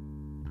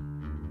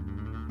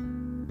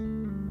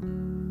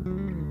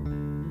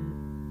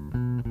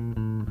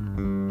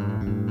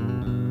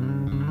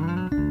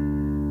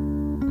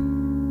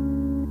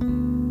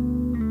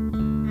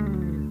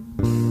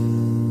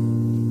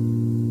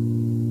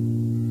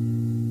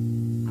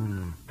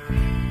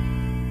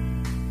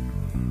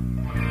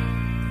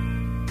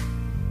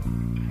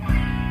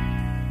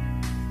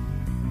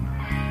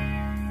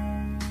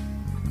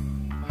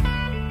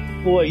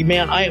 Boy,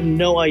 man, I have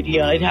no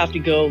idea. I'd have to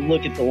go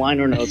look at the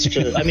liner notes.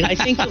 I mean, I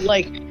think that,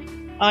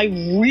 I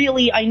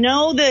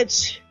know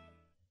that,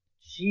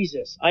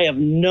 Jesus, I have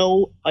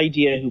no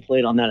idea who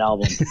played on that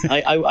album.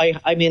 I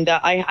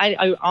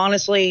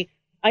honestly,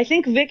 I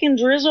think Vic and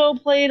Drizzo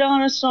played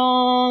on a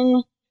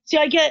song.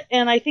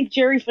 And I think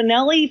Jerry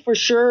Finelli, for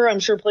sure, I'm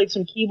sure played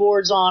some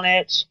keyboards on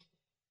it.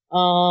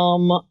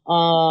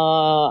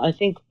 I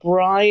think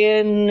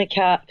Brian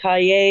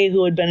Kaye,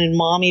 who had been in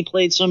Mommy,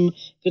 played some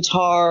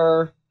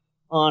guitar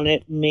on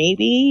it,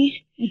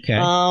 maybe. Okay.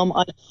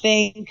 I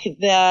think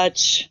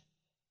that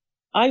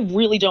I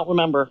really don't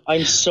remember.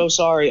 I'm so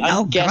sorry.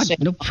 I'm guessing.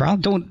 God, no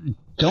problem.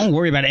 Don't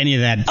worry about any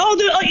of that. Oh,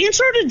 the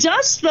intro to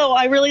Dust, though,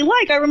 I really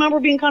like. I remember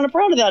being kind of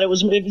proud of that. It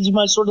was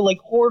my sort of like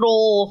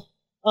chordal,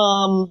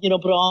 yeah,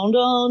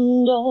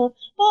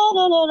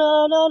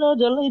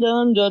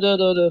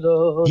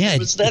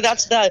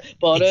 that's that.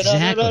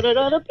 Exactly.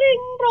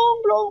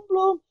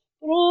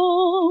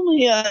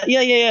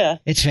 Yeah.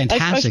 It's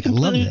fantastic. I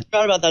love it.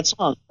 Forgot about that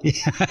song.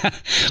 Yeah.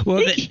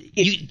 Well,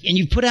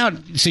 you put out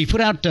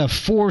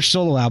 4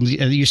 solo albums.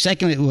 Your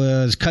second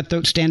was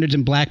Cutthroat Standards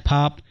and Black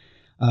Pop.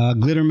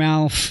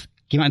 Glittermouth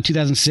came out in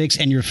 2006,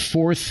 and your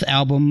fourth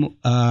album,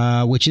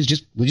 which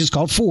is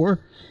called 4.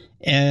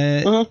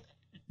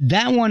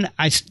 That one,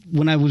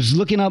 when I was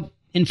looking up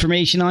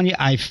information on you,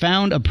 I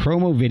found a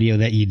promo video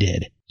that you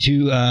did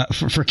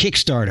for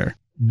Kickstarter.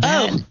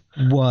 That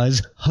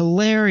was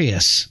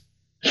hilarious.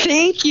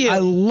 Thank you. I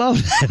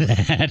love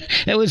that.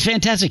 That was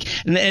fantastic.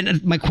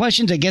 And my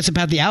questions, I guess,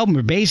 about the album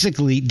are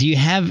basically, do you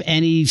have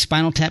any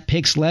Spinal Tap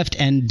picks left,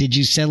 and did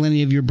you sell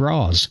any of your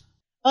bras?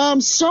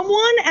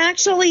 Someone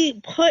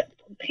actually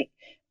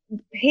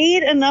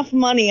paid enough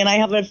money, and I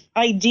have an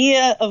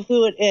idea of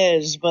who it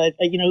is, but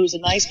who's a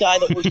nice guy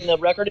that works in the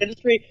record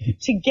industry,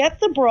 to get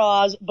the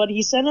bras, but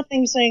he sent a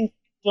thing saying,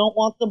 don't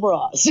want the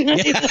bras.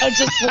 Just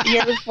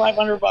here's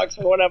 $500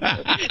 or whatever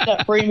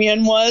that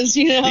premium was,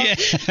 Yeah.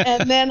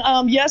 And then,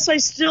 yes,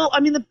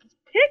 the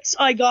pics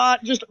I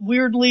got just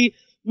weirdly,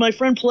 my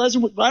friend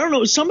Pleasant, I don't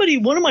know,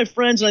 one of my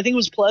friends, and I think it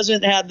was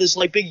Pleasant, had this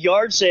big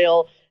yard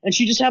sale, and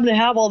she just happened to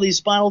have all these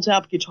Spinal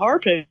Tap guitar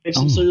picks.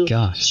 Oh, so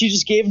gosh. She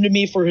just gave them to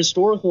me for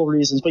historical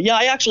reasons. But yeah,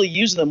 I actually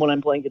use them when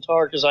I'm playing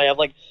guitar, because I have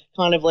a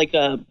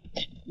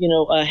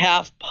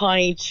half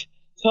pint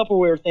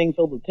Tupperware thing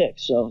filled with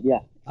picks. So yeah.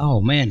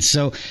 Oh man.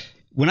 So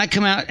when I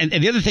come out, and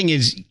the other thing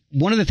is,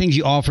 one of the things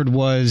you offered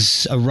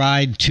was a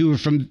ride to or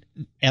from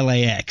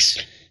LAX.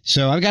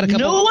 So I've got a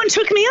couple. No one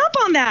took me up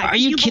on that. Are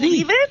you kidding?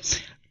 Believe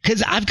it?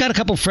 Because I've got a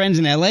couple friends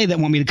in LA that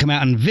want me to come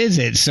out and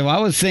visit. So I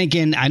was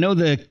thinking, I know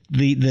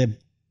the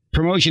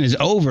promotion is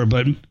over,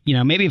 but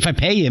maybe if I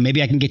pay you,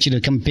 maybe I can get you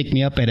to come pick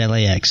me up at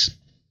LAX.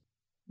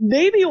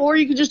 Maybe, or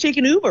you could just take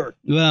an Uber.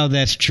 Well,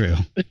 that's true.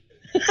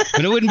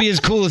 But it wouldn't be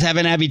as cool as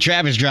having Abby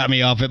Travis drop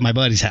me off at my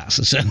buddy's house.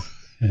 So.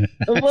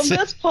 Well,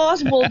 that's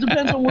possible. It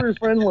depends on where your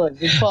friend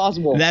lives. It's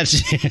possible.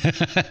 That's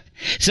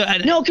so.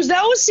 No, because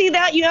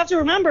that you have to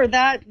remember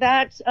that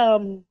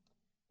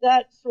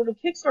sort of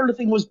Kickstarter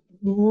thing was a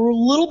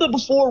little bit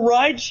before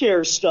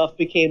rideshare stuff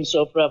became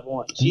so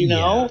prevalent. You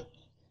know.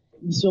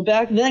 So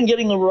back then,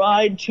 getting a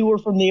ride to or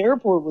from the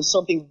airport was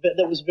something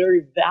that was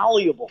very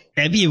valuable.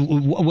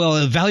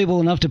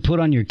 Valuable enough to put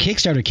on your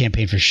Kickstarter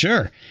campaign for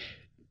sure.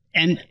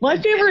 And my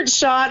favorite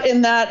shot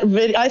in that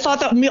video, I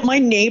thought that my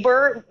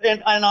neighbor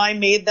and I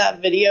made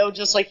that video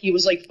just like he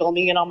was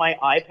filming it on my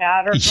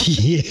iPad or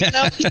something.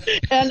 Yeah.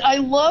 And I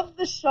love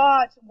the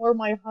shot where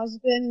my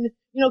husband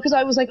because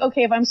I was like,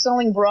 okay, if I'm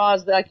selling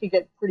bras, that could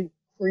get pretty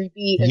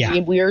creepy and Yeah.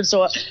 weird.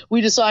 So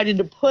we decided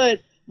to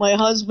put my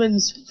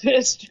husband's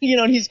fist,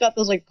 and he's got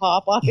those like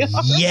Popeye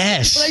arms.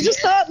 Yes. But I just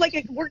thought like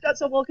it worked out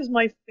so well because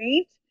my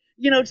feint,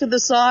 to the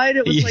side,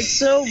 it was like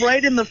so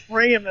right in the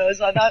frame. I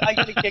thought I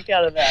got a kick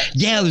out of that.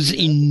 Yeah, it was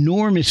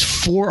enormous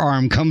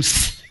forearm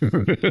comes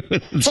through.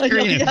 It's I know,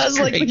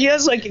 great. he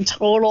has like a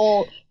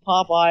total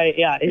Popeye.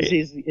 Yeah,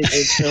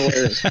 it's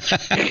hilarious.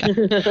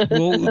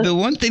 Well, the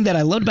one thing that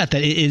I loved about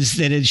that is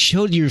that it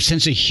showed your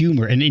sense of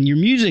humor, and in your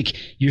music,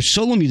 your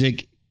solo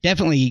music,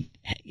 definitely,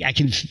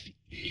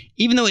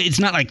 even though it's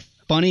not like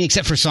funny,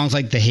 except for songs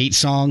like the Hate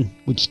song,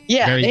 which the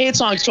Hate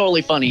song's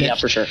totally funny. Yeah,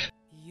 for sure.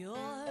 You're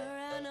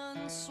an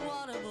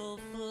unswattable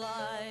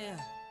fly.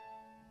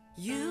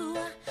 You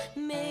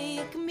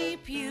make me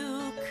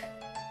puke.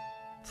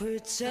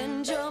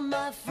 Pretend you're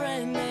my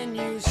friend and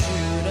you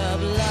shoot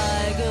up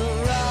like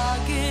a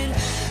rocket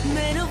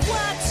made of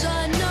wax.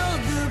 I know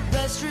the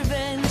best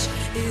revenge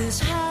is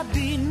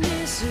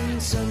happiness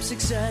and some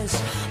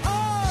success.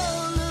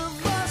 All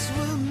of us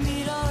will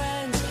meet our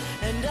ends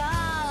and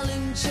I'll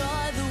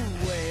enjoy the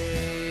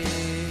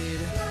wait.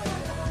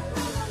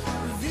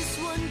 This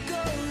one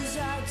goes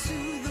out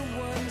to the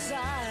ones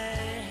I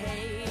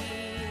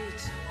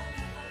hate.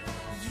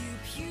 You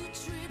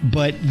putrid.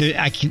 But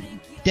I can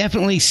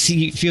definitely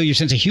feel your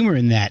sense of humor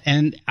in that.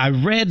 And I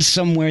read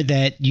somewhere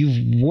that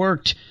you've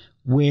worked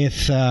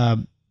with, all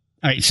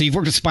right, so you've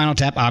worked with Spinal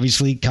Tap,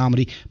 obviously,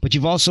 comedy, but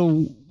you've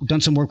also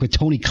done some work with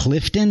Tony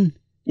Clifton.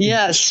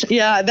 Yes,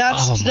 yeah,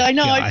 that's. I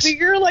know. Gosh. I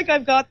figure like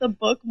I've got the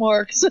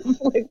bookmarks of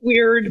like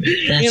weird,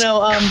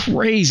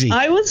 Crazy.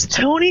 I was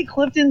Tony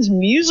Clifton's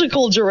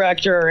musical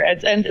director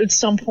at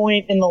some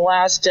point in the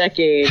last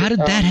decade. How did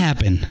that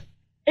happen?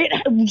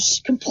 It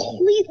was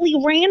completely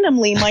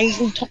randomly.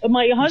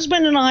 My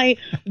husband and I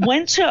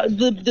went to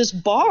this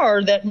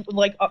bar that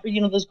like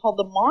this called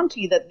the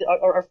Monty that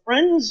our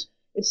friends.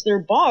 It's their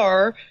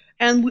bar,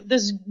 and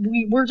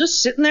we were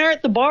just sitting there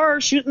at the bar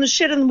shooting the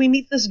shit, and we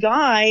meet this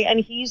guy, and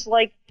he's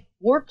like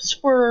works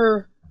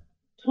for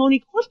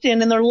Tony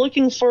Clifton, and they're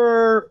looking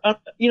for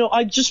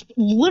I just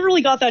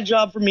literally got that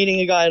job for meeting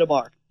a guy at a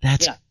bar.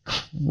 That's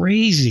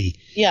crazy.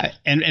 Yeah.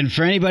 And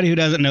for anybody who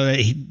doesn't know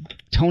that,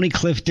 Tony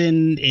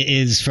Clifton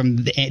is from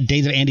the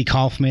days of Andy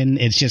Kaufman.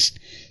 It's just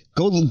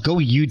go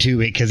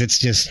YouTube it because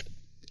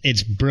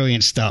it's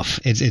brilliant stuff.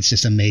 It's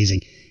just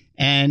amazing.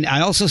 And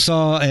I also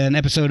saw an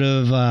episode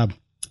of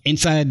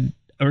Inside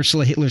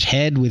Ursula Hitler's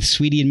Head with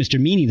Sweetie and Mr.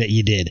 Meanie that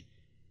you did.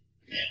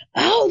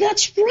 Oh,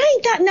 that's right.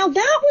 That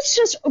was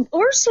just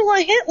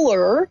Ursula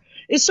Hitler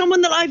is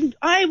someone that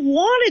I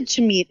wanted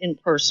to meet in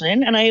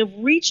person, and I have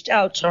reached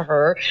out to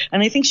her,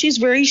 and I think she's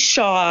very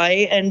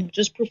shy and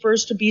just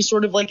prefers to be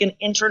sort of like an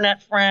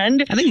internet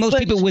friend. I think most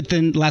people with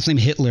the last name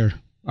Hitler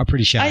are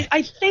pretty shy.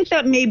 I think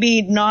that may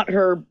be not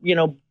her,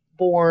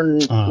 born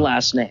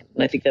last name.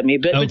 I think that may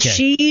be. But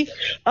she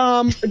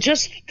I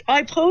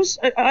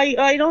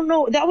don't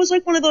know. That was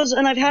like one of those,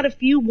 and I've had a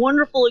few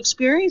wonderful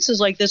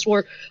experiences like this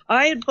where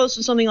I had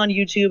posted something on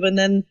YouTube and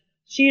then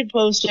she had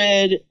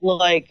posted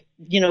like,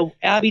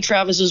 Abby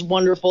Travis is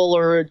wonderful,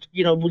 or,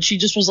 she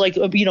just was like,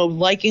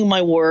 liking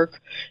my work.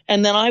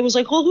 And then I was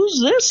like, well, who's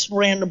this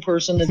random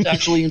person that's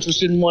actually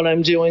interested in what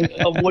I'm doing,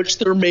 of which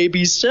there may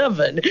be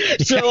 7.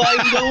 So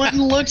I went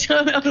and looked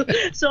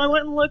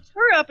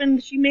her up,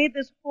 and she made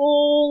this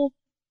whole,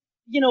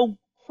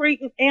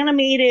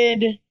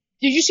 animated.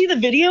 Did you see the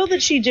video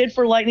that she did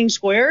for Lightning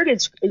Squared?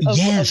 It's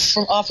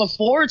off of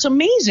 4. It's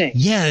amazing.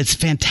 Yeah, it's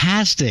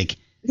fantastic.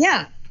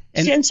 Yeah.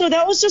 And so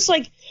that was just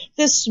like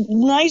this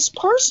nice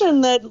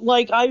person that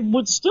like I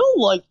would still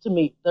like to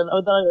meet.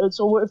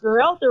 So if you're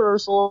out there,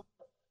 Ursula,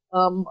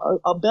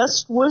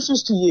 best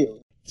wishes to you.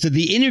 So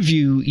the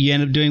interview you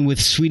ended up doing with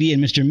Sweetie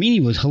and Mr.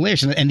 Meanie was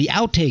hilarious, and the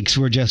outtakes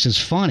were just as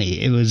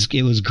funny. It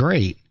was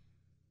great.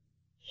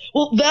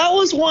 Well, that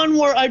was one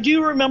where I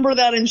do remember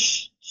that, and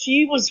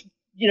she was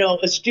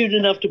astute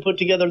enough to put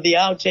together the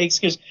outtakes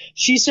because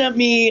she sent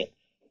me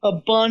a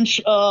bunch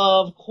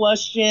of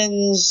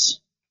questions.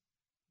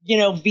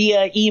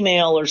 Via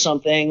email or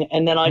something,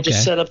 and then I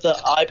just set up the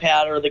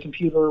iPad or the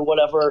computer or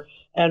whatever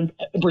and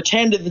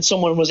pretended that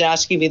someone was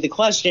asking me the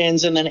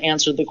questions and then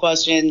answered the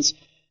questions.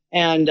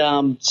 And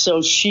then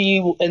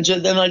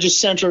I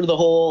just sent her the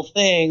whole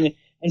thing.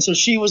 And so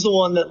she was the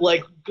one that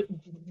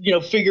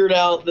figured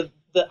out that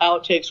the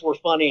outtakes were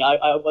funny.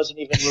 I wasn't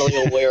even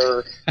really aware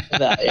of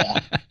that. Yeah.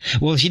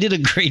 Well, she did a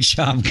great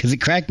job because it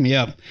cracked me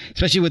up,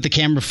 especially with the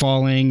camera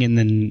falling and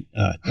then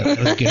that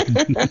was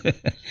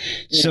good.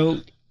 So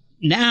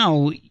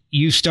now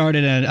you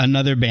started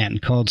another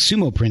band called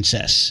Sumo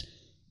Princess.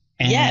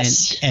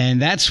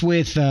 And that's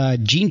with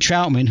Gene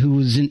Troutman, who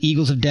was in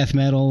Eagles of Death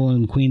Metal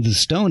and Queens of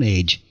Stone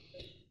Age.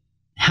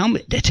 Tell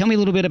me a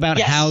little bit about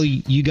how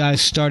you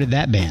guys started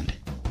that band.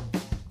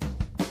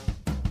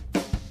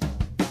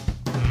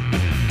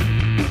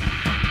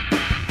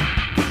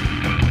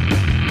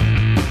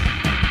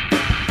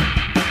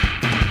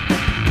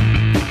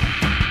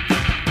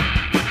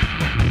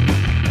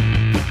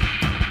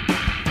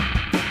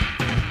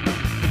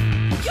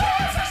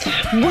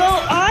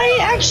 Well,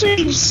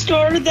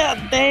 started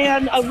that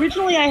band,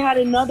 originally I had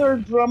another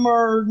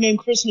drummer named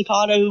Chris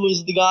Nakata, who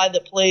was the guy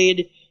that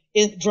played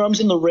drums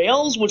in the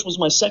Rails, which was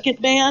my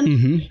second band.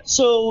 Mm-hmm.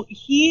 So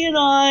he and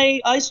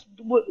I'll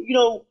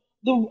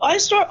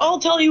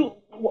tell you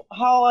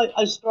how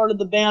I started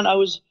the band. I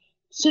was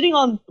sitting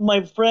on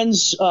my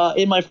friend's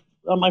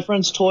on my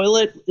friend's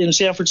toilet in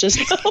San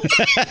Francisco,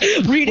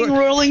 reading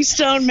Rolling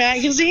Stone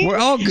magazine. Where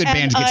all good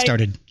bands get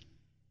started.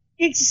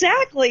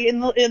 Exactly, in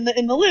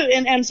the loop.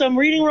 And so I'm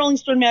reading Rolling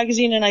Stone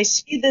magazine, and I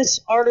see this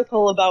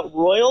article about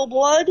Royal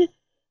Blood,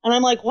 and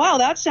I'm like, wow,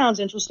 that sounds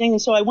interesting.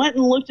 And so I went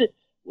and looked at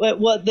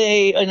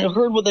and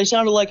heard what they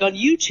sounded like on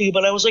YouTube,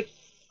 and I was like,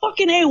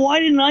 fucking hey, why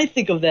didn't I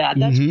think of that?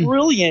 That's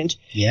brilliant.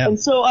 Yeah. And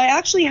so I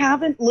actually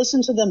haven't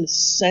listened to them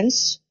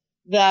since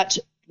that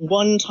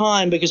one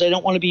time because I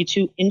don't want to be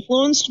too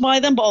influenced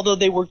by them, although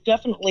they were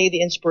definitely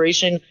the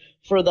inspiration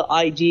for the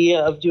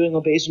idea of doing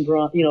a bass and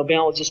drum,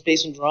 band with just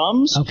bass and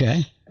drums.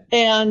 Okay.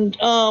 And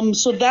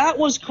so that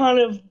was kind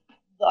of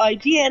the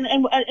idea, and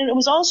it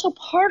was also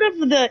part of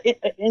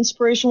the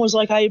inspiration was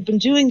like I had been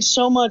doing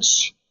so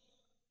much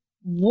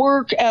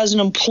work as an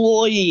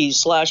employee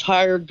 /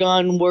 hired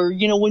gun, where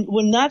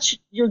when that's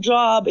your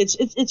job,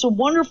 it's a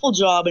wonderful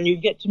job, and you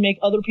get to make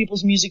other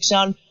people's music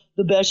sound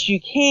the best you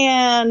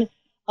can.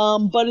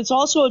 But it's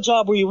also a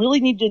job where you really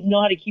need to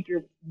know how to keep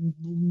your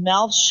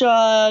mouth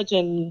shut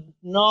and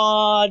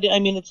nod. I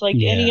mean, it's like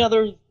any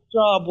other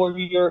job where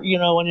you're,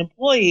 an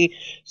employee.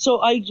 So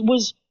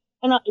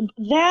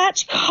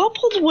that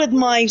coupled with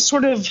my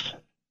sort of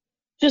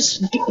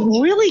just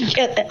really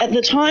at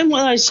the time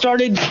when I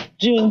started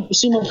doing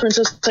Sumo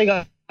Princess, I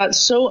got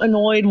so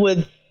annoyed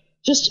with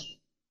just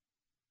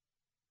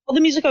all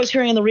the music I was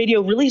hearing on the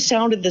radio really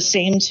sounded the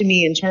same to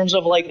me in terms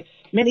of like,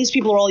 man, these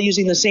people are all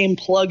using the same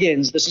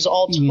plugins. This is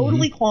all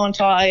totally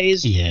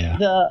quantized. Yeah.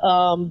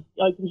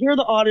 I can hear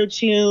the auto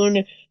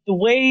tune. The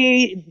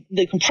way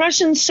the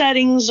compression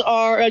settings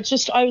are, I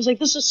was like,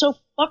 this is so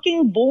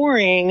fucking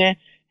boring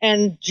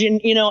and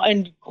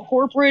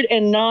corporate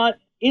and not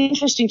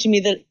interesting to me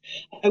that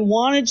I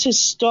wanted to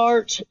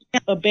start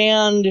a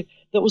band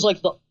that was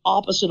like the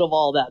opposite of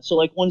all that. So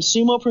like when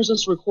Sumo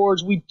Princess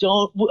records, I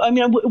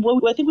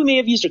think we may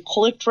have used a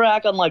click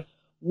track on like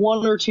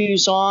one or two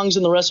songs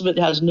and the rest of it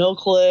has no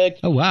click.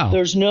 Oh, wow.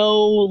 There's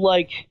no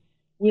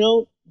we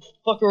don't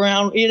fuck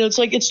around. It's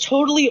like it's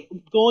totally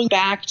going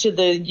back to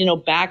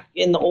the back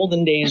in the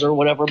olden days or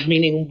whatever,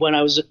 meaning when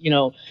I was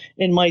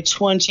in my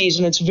 20s,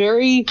 and it's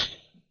very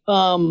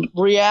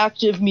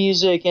reactive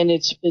music, and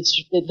it's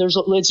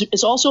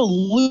also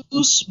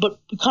loose but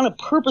kind of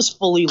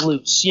purposefully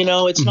loose.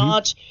 It's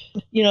not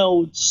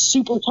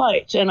super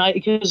tight, and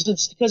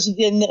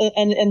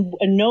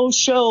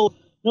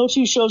no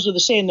two shows are the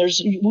same.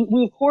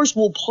 We of course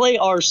will play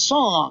our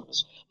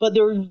songs, but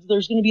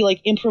there's going to be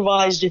like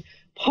improvised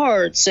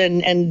parts,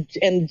 and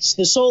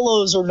the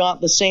solos are not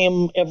the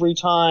same every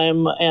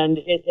time, and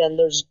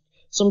there's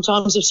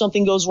sometimes if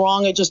something goes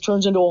wrong, it just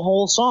turns into a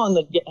whole song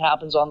that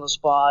happens on the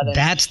spot.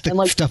 That's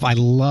the stuff I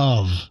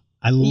love.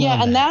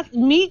 Yeah, and that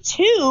me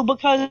too,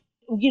 because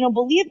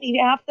believe me,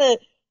 half the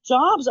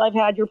jobs I've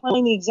had, you're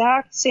playing the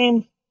exact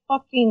same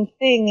fucking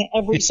thing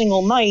every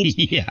single night.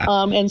 Yeah.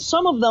 And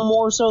some of them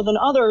more so than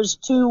others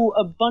to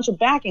a bunch of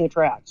backing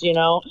tracks,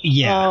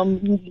 Yeah.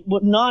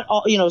 But not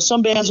all,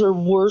 some bands are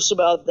worse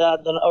about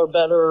that or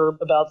better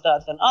about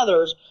that than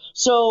others.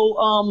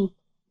 So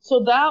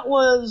that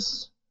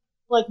was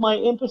like my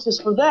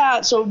impetus for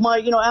that. So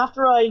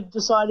after I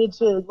decided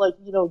to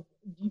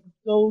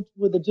go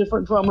with a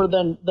different drummer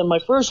than my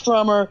first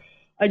drummer,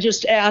 I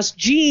just asked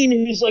Gene,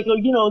 who's like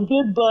a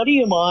good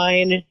buddy of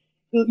mine,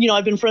 who,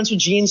 I've been friends with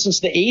Gene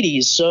since the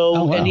 80s. So,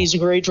 oh, wow. And he's a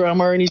great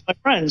drummer and he's my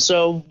friend.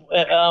 So,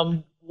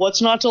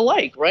 what's not to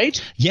like,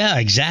 right? Yeah,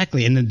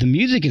 exactly. And the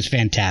music is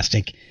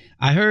fantastic.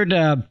 I heard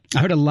a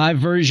live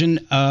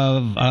version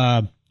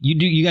of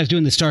you guys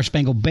doing the Star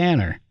Spangled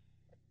Banner.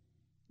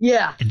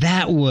 Yeah.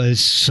 That was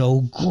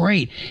so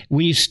great.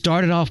 When you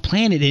started off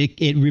playing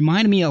it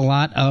reminded me a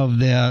lot of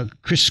the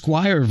Chris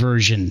Squire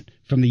version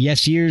from the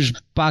Yes Years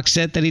box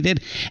set that he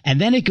did. And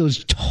then it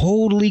goes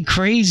totally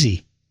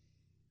crazy.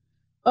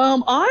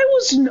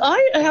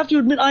 I have to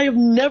admit,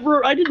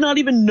 I did not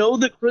even know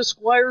that Chris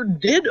Squire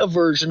did a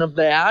version of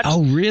that.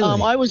 Oh, really?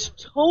 I was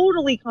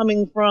totally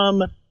coming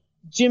from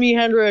Jimi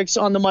Hendrix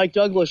on the Mike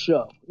Douglas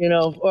show,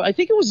 I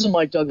think it was the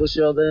Mike Douglas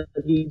show that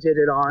he did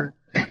it on.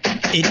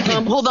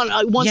 Hold on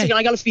one second.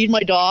 I got to feed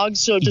my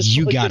dogs, so it's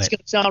going to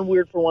sound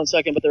weird for 1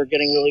 second, but they're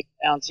getting really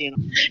bouncy.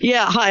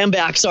 Yeah, hi, I'm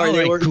back. Sorry,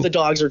 cool. The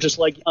dogs are just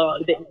like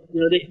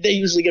they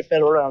usually get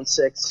fed around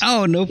 6.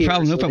 Oh, no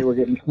problem. No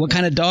problem. What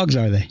kind of dogs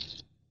are they?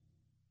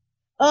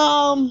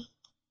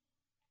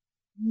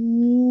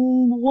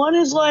 One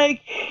is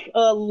like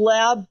a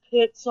lab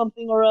pit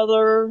something or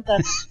other.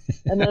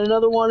 And then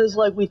another one is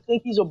like we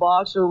think he's a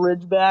boxer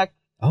Ridgeback.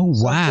 Oh,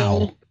 wow.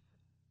 Something.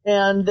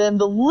 And then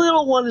the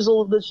little one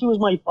she was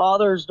my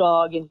father's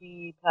dog, and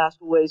he passed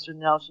away, so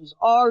now she's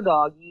our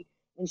doggy,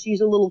 and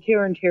she's a little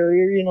Cairn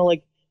Terrier,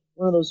 like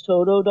one of those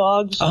Toto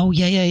dogs. Oh,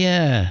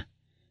 yeah.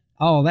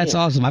 Oh, that's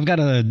awesome. I've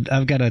got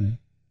a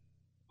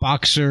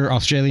boxer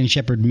Australian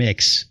Shepherd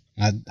mix.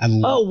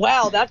 Oh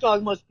wow, that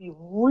dog must be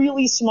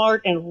really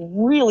smart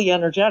and really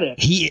energetic.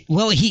 He's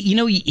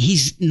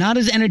not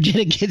as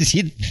energetic as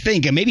you'd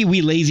think. Maybe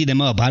we lazied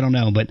him up. I don't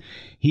know, but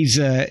he's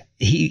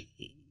he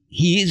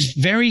is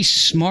very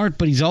smart,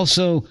 but he's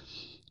also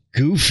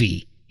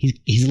goofy.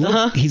 He's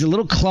a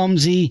little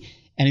clumsy,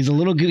 and he's a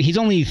little he's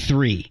only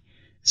 3,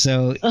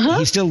 so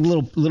he's still a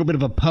little bit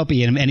of a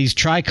puppy, and he's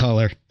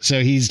tricolor.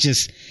 So he's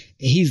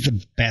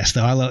the best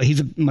though. He's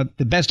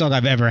the best dog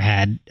I've ever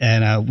had,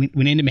 and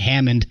we named him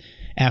Hammond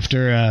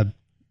after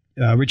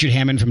Richard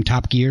Hammond from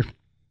Top Gear.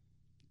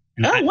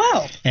 And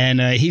wow!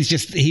 And he's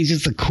just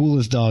the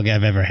coolest dog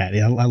I've ever had.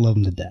 I love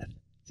him to death.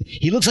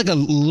 He looks like a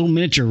little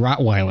miniature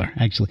Rottweiler,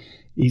 actually.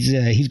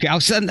 He's great.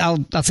 I'll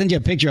send you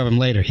a picture of him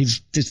later. He's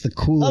just the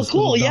coolest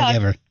dog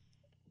ever.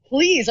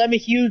 Please, I'm a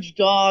huge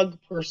dog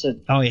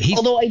person. Oh yeah.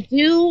 Although I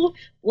do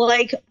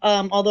like,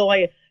 I'm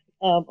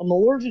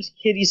allergic to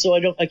kitties, so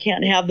I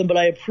can't have them. But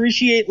I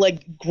appreciate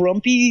like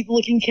grumpy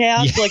looking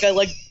cats.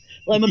 Yeah.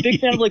 I'm a big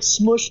fan of like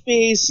smush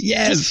face.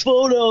 Yes. Just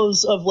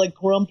photos of like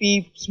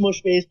grumpy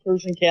smush face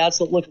Persian cats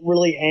that look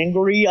really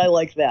angry. I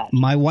like that.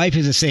 My wife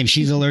is the same.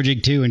 She's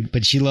allergic too,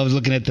 but she loves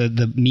looking at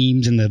the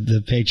memes and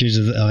the pictures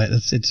of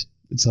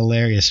it's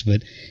hilarious.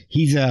 But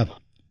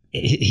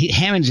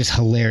Hammond's just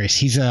hilarious.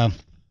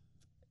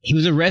 He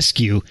was a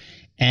rescue,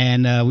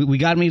 and we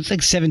got him. It was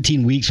like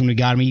 17 weeks when we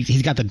got him.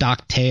 He's got the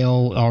dock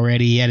tail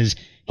already. He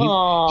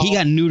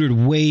got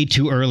neutered way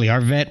too early.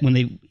 Our vet,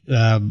 when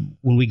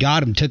we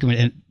got him, took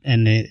him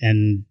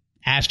and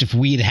asked if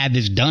we had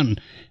this done.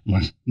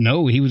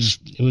 No, it was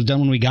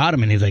done when we got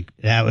him, and he's like,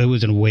 it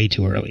was in way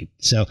too early.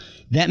 So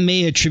that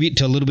may attribute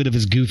to a little bit of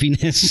his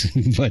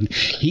goofiness, but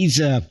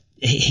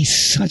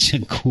he's such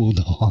a cool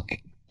dog.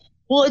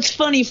 Well, it's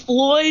funny.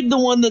 Floyd, the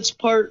one that's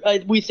part,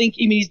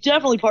 he's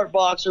definitely part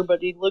boxer,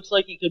 but he looks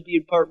like he could be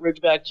part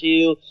Ridgeback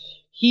too.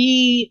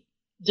 He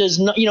does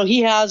not,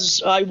 he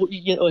has,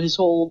 his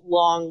whole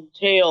long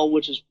tail,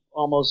 which is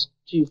almost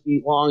 2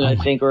 feet long, I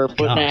think, or a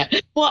foot and a half.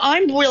 Well,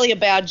 I'm really a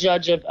bad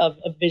judge of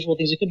visual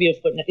things. It could be a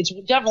foot and a half. It's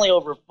definitely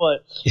over a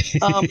foot.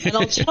 And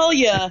I'll tell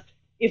you,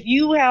 if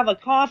you have a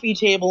coffee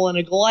table and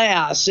a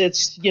glass,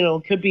 it's,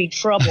 could be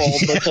trouble,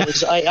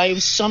 because I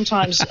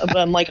sometimes,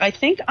 I'm like, I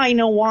think I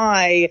know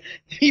why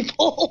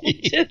people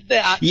did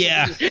that.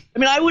 Yeah. I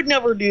mean, I would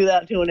never do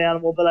that to an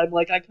animal, but I'm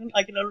like, I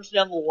can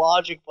understand the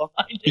logic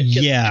behind it.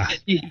 Yeah.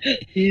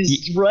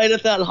 He's right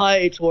at that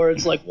height where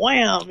it's like,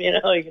 wham, you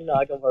can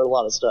knock over a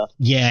lot of stuff.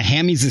 Yeah,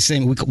 Hammy's the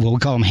same. We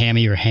call him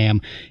Hammy or Ham.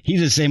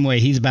 He's the same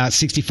way. He's about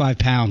 65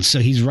 pounds, so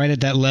he's right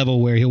at that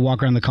level where he'll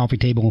walk around the coffee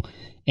table,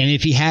 and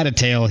if he had a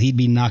tail, he'd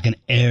be knocking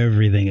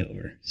everything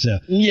over. So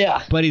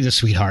yeah, but he's a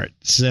sweetheart.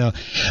 So,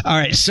 all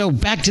right. So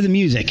back to the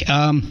music.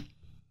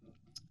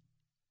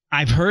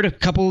 I've heard a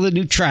couple of the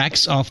new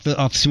tracks off the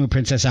Sumo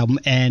Princess album,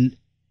 and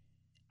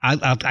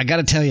I got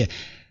to tell you,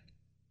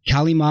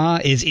 Kali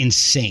Ma is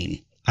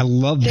insane. I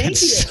love that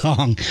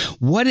song.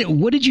 What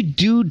did you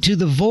do to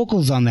the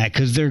vocals on that?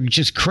 Because they're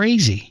just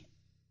crazy.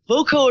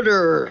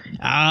 Vocoder.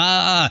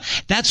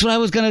 That's what I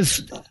was gonna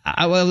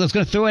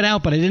throw it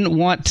out, but I didn't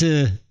want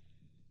to.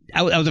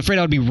 I was afraid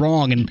I would be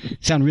wrong and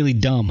sound really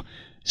dumb.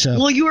 So,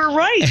 well, you were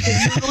right.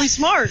 You're really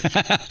smart.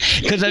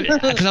 Because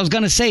I was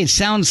going to say, it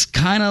sounds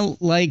kind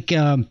of like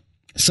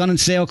Sun and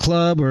Sail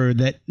Club or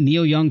that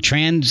Neil Young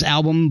Trans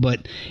album,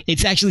 but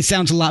it actually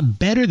sounds a lot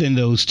better than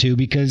those two,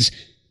 because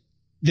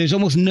there's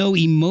almost no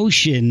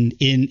emotion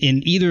in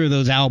either of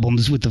those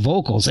albums with the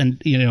vocals. And,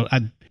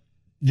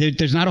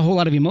 there's not a whole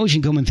lot of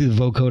emotion coming through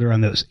the vocoder on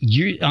those.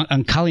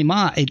 On Kali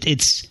Ma,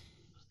 it's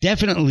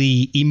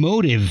definitely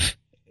emotive.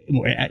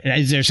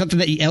 Is there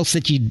something else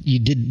that you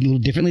did a little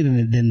differently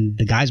than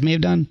the guys may have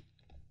done?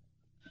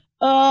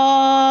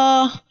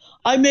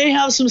 I may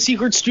have some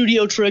secret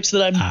studio tricks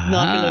that I'm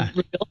not going to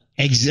reveal.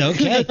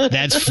 Okay,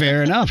 that's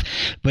fair enough.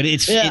 But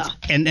it's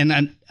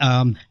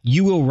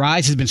You Will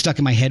Rise has been stuck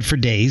in my head for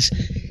days.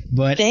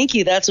 But thank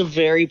you. That's a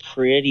very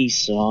pretty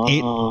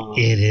song.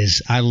 It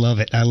is. I love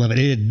it.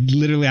 It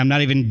literally, I'm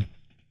not even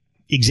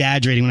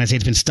exaggerating when I say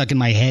it's been stuck in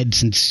my head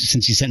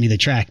since you sent me the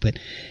track. But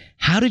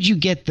how did you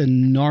get the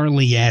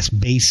gnarly ass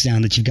bass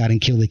sound that you've got in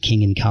Kill the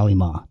King and Kali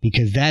Ma?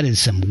 Because that is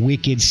some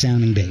wicked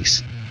sounding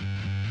bass.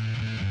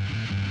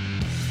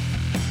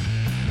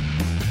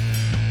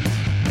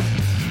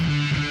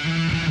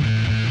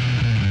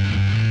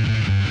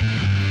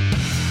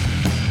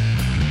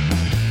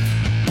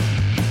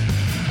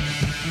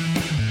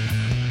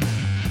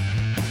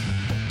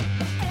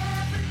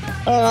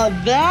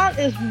 That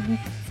is,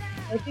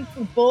 I think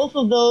for both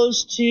of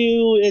those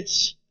two,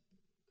 it's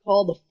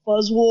called The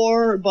Fuzz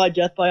War by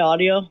Death by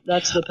Audio.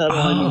 That's the pedal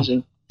I'm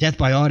using. Death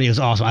by Audio is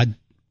awesome.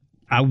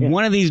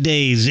 One of these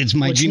days, it's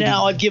my dream.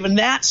 Now I've given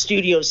that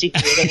studio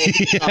secret.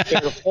 It's not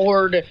fair to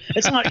hoard.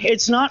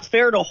 It's not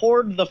fair to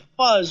hoard the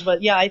fuzz.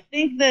 But yeah, I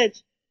think that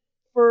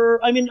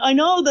I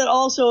know that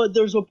also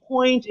there's a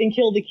point in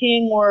Kill the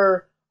King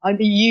where I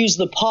use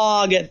the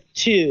Pog at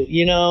 2,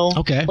 you know?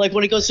 Okay. Like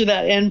when it goes to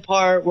that end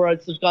part where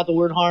it's got the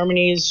word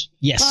harmonies.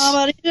 Yes.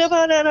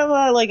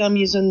 Like I'm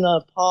using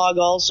the Pog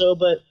also.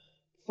 But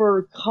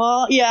for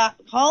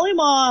Kali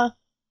Ma,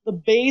 the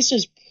bass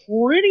is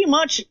pretty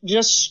much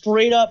just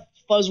straight up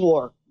fuzz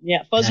war.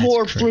 Yeah, fuzz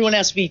war through an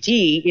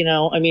SVT, you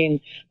know. I mean,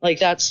 like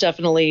that's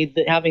definitely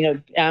that's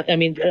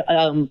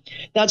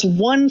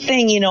one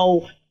thing, you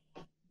know.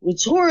 With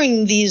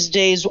touring these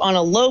days on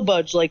a low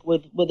budget, like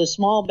with a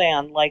small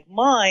band like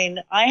mine,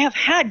 I have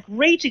had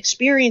great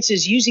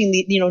experiences using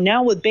the, you know,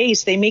 now with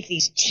bass, they make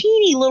these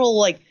teeny little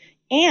like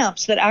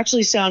amps that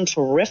actually sound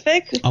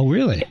terrific. Oh,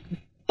 really?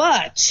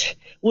 But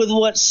with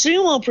what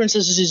Sumo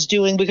Princess is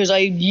doing, because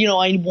I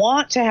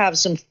want to have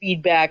some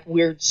feedback,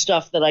 weird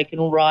stuff that I can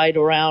ride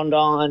around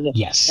on.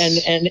 Yes.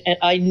 And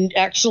I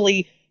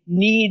actually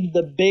need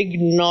the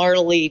big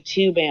gnarly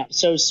tube amp.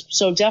 So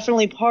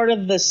definitely part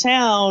of the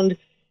sound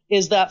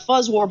is that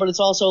fuzz war, but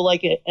it's also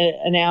like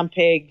an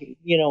Ampeg,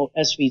 you know,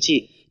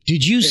 SVT.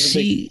 Did you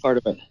see part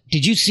of it?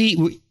 Did you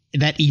see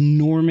that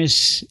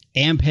enormous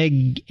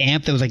Ampeg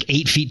amp that was like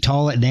 8 feet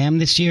tall at NAMM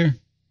this year?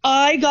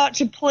 I got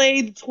to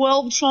play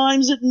 12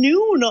 chimes at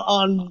noon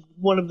on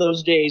one of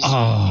those days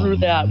through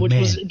that, which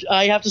was,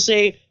 I have to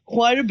say,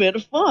 quite a bit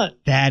of fun.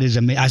 That is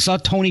amazing. I saw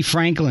Tony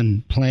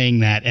Franklin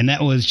playing that, and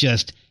that was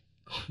just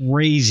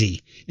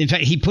crazy. In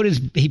fact, he put his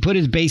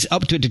bass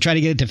up to it to try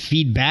to get it to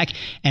feed back,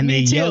 and they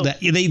yelled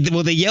at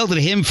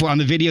him on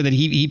the video that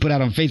he put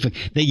out on Facebook.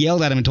 They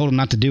yelled at him and told him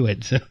not to do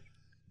it. So.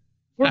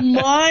 For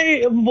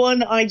my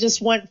one, I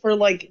just went for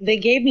like, they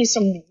gave me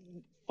some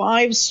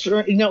 5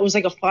 string, you know, it was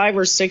like a 5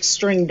 or 6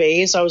 string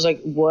bass. I was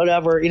like,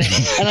 whatever, you know,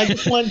 and I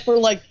just went for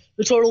like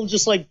the total,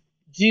 just like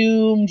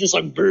doom, just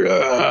like,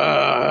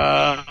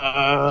 blah,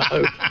 blah,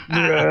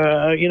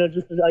 you know,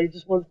 I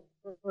just went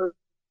for,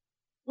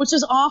 which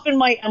is often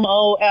my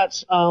MO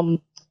at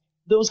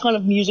those kind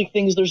of music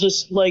things. There's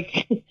this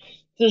like,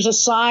 there's a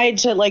side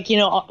to like, you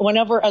know,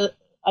 whenever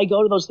I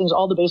go to those things,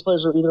 all the bass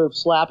players are either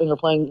slapping or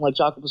playing like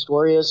Jaco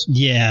Pastorius.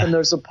 Yeah. And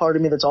there's a part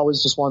of me that's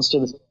always just wants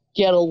to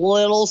get a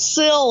little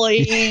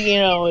silly, you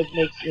know, it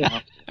makes, you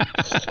know.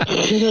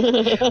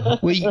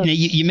 Well,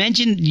 you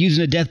mentioned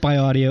using a Death by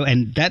Audio,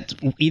 and that's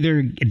either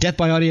a Death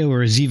by Audio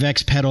or a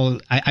ZVEX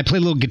pedal. I play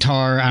a little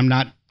guitar. I'm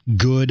not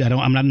good.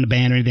 I'm not in a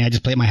band or anything. I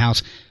just play at my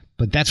house.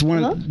 But that's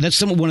one of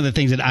the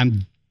things that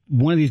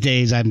one of these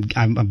days I'm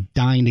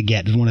dying to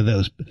get is one of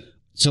those.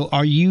 So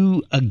are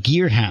you a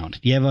gear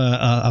hound? Do you have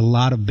a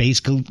lot of bass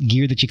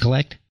gear that you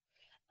collect?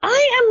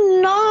 I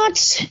am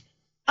not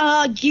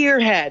a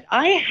gearhead.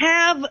 I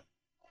have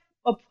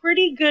a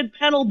pretty good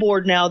pedal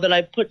board now that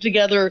I've put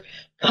together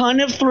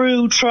kind of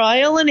through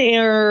trial and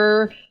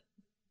error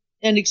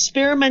and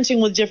experimenting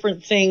with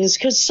different things.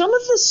 Because some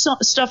of the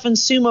stuff in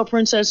Sumo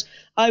Princess,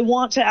 I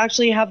want to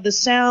actually have the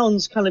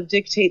sounds kind of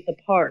dictate the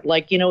part.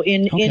 Like, you know,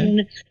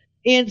 in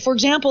for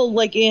example,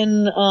 like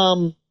in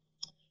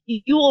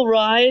You Will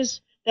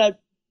Rise, that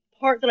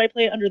part that I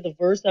play under the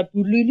verse, that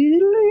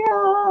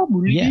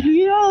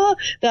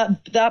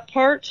that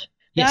part,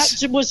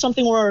 that was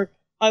something where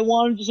I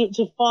wanted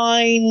to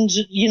find,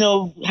 you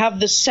know, have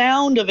the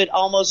sound of it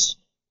almost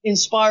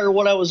inspire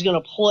what I was going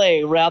to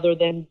play rather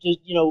than just,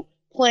 you know,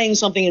 playing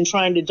something and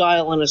trying to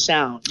dial in a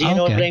sound. Do you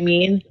know what I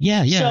mean?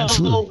 Yeah,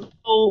 absolutely.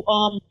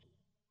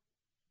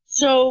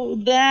 So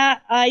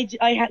that I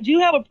do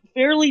have a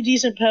fairly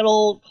decent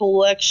pedal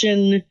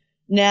collection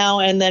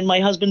now, and then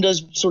my husband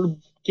does sort of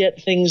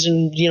get things,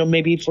 and you know,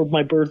 maybe for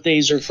my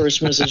birthdays or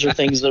Christmases or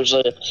things, there's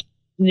a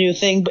new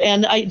thing.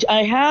 And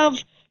I have,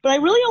 but I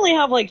really only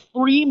have like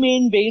 3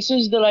 main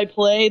basses that I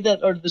play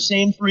that are the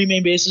same 3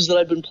 main basses that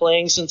I've been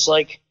playing since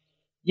like,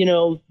 you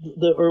know,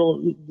 the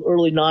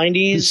early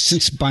 90s.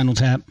 Since Spinal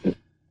Tap.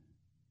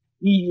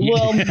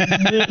 Well,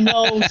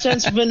 no,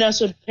 since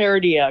Vanessa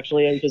Paradis,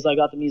 actually, because I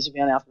got the Music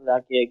Man after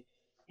that gig.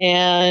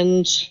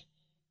 And,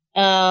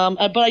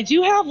 but I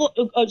do have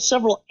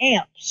several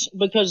amps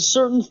because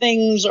certain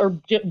things are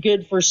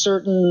good for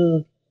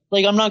certain,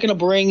 like I'm not going to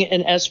bring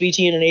an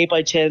SVT and an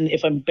 8x10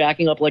 if I'm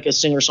backing up like a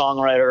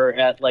singer-songwriter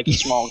at like a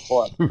small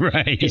club.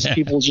 Right. Because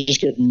people just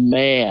get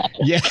mad.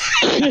 Yeah.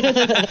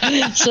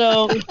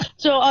 So,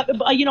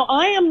 you know,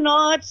 I am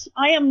not,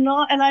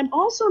 and I'm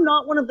also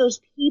not one of those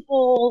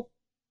people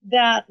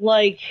that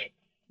like,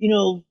 you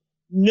know,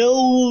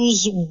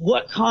 knows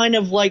what kind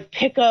of like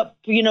pickup,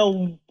 you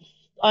know,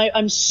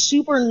 I'm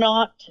super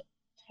not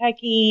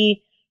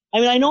techie. I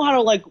mean, I know how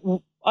to like,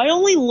 I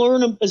only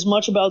learn as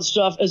much about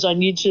stuff as I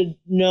need to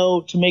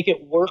know to make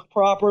it work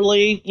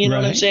properly. You know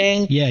what I'm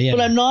saying? Yeah.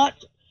 But I'm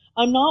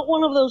not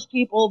one of those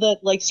people that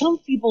like, some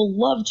people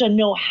love to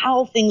know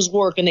how things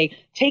work and they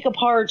take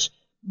apart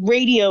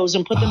radios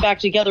and put them back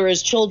together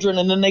as children,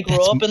 and then they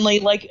grow up and they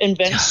like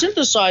invent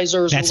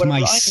synthesizers. That's or whatever.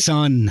 my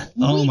son.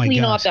 Oh my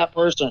god, not that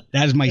person.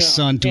 That is my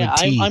son to a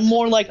T. I'm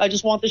more like I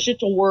just want the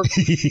shit to work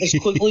as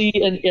quickly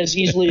and as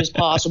easily as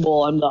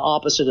possible. I'm the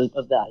opposite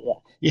of that.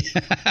 Yeah.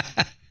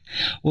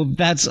 Well,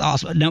 that's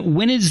awesome. Now,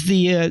 when is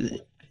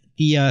the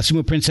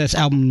Sumo Princess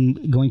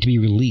album going to be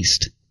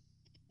released?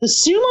 The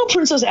Sumo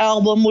Princess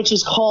album, which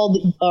is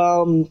called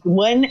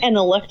When an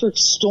Electric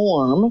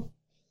Storm,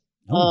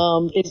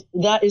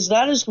 that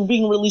is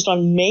being released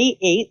on May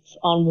 8th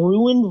on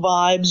Ruined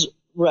Vibes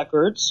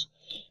Records.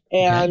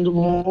 And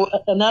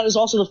that is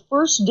also the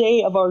first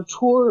day of our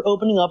tour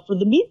opening up for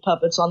the Meat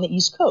Puppets on the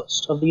East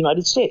Coast of the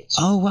United States.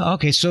 Oh, well,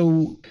 okay.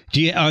 So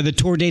are the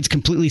tour dates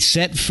completely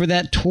set for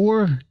that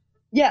tour?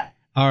 Yeah.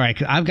 All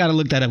right. I've got to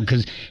look that up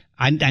because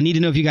I need to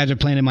know if you guys are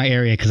playing in my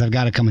area because I've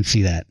got to come and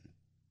see that.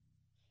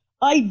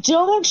 I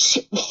don't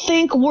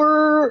think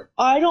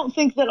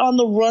that on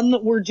the run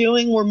that we're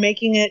doing, we're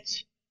making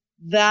it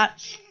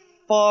that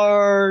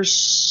far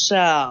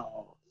south.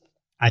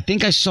 I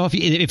think I saw,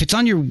 if it's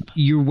on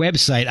your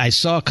website, I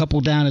saw a couple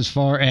down as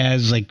far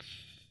as like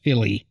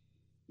Philly.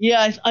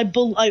 Yeah, I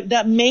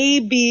that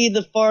may be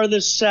the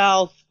farthest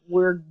south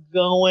we're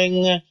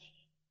going.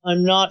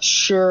 I'm not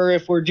sure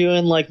if we're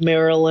doing like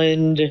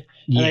Maryland,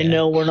 and I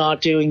know we're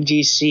not doing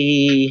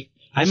DC.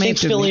 I think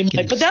Philly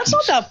might, but that's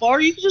not that far.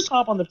 You can just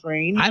hop on the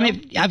train.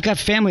 I've got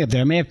family up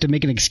there. I may have to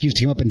make an excuse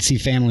to come up and see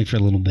family for a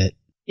little bit.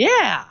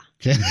 Yeah.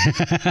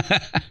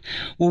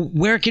 Well,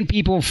 where can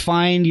people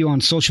find you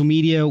on social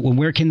media?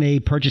 Where can they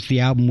purchase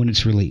the album when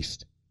it's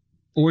released,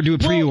 or do a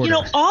pre-order?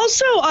 Well,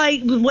 also,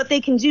 what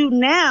they can do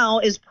now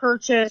is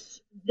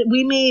purchase.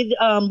 We made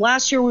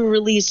last year. We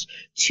released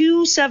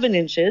 2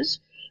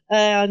 7-inches,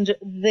 and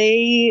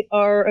they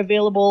are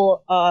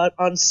available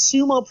on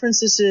Sumo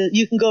Princesses.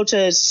 You can go to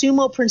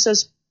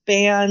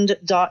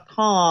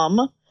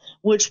sumoprincessband.com,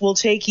 which will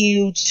take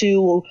you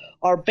to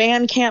our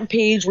Bandcamp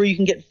page where you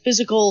can get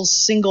physical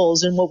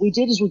singles. And what we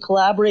did is we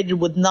collaborated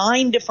with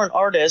 9 different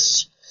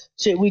artists.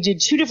 We did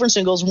 2 different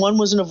singles. One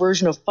was in a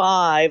version of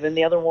 5, and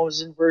the other one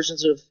was in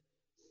versions of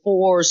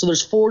 4. So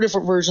there's 4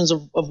 different versions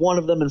of one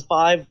of them and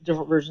 5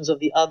 different versions of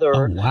the other.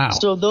 Oh, wow.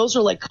 So those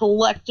are like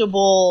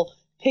collectible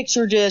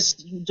picture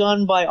discs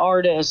done by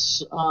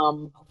artists.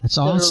 That's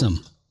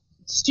awesome.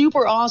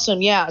 Super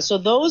awesome. Yeah. So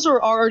those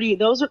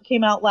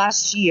came out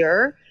last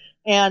year.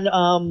 And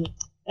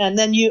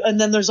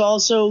then there's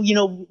also, you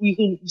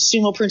can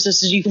Sumo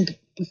Princesses, you can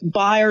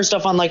buy our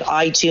stuff on like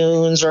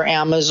iTunes or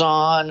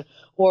Amazon,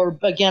 or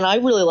again, I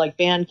really like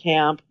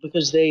Bandcamp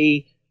because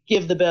they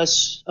give the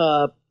best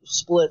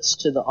splits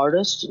to the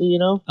artist,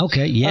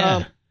 Okay.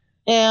 Yeah.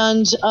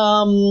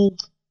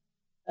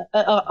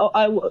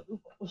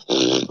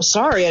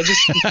 Sorry, I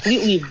just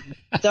completely,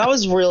 that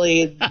was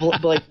really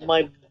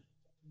like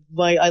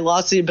I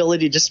lost the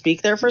ability to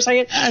speak there for a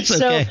second. That's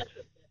okay. So,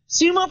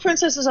 Sumo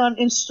Princess is on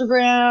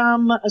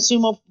Instagram.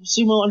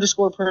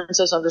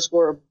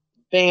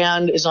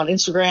 Sumo_princess_band is on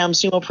Instagram.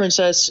 Sumo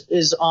Princess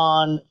is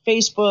on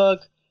Facebook.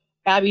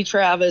 Abby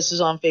Travis is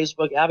on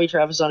Facebook. Abby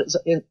Travis on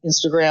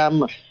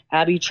Instagram.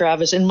 Abby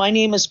Travis. And my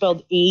name is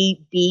spelled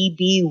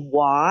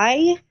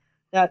ABBY.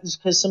 That is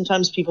because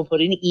sometimes people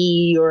put an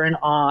E or an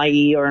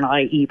I or an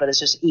IE, but it's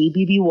just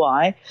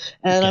ABBY.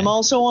 And okay. I'm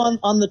also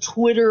on the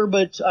Twitter,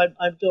 but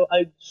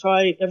I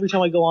try every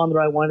time I go on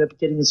there, I wind up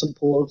getting in some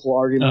political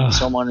argument with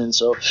someone, and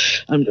so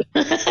I'm.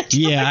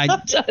 Yeah, I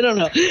don't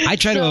know. I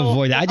try to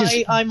avoid that.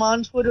 I'm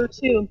on Twitter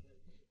too.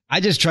 I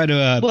just try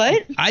to.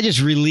 What? I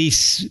just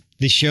release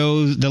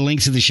the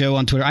links of the show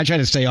on Twitter. I try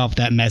to stay off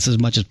that mess as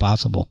much as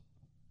possible.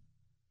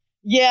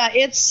 Yeah,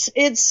 it's.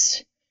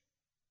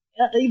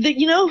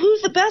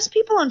 Who's the best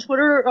people on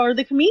Twitter are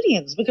the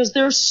comedians, because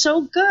they're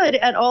so good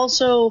at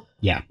also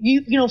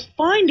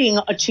finding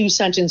a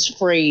 2-sentence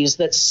phrase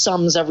that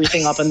sums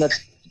everything up and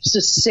that's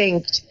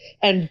succinct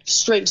and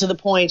straight to the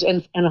point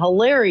and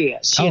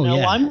hilarious.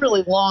 I'm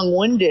really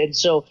long-winded,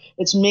 so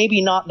it's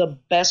maybe not the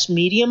best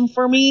medium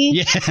for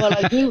me,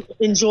 but I do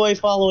enjoy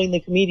following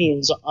the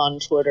comedians on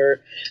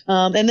Twitter.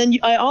 And then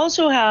I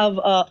also have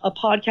a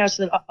podcast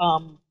that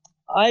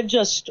I've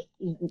just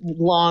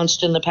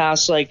launched in the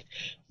past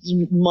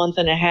month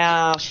and a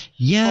half.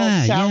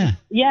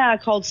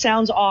 Called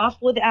Sounds Off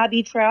with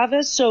Abby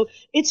Travis. So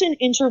it's an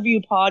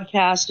interview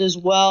podcast as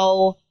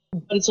well,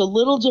 but it's a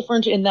little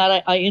different in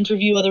that I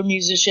interview other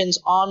musicians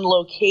on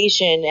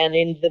location and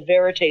in the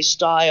verite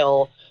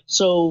style.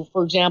 So,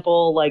 for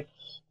example, like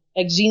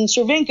Exene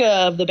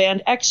Cervenka of the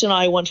band X and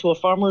I went to a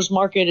farmer's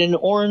market in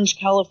Orange,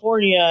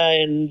 California,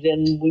 and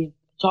then we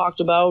talked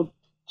about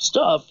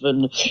stuff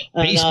and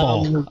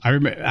baseball. I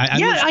remember.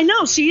 I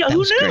know. See,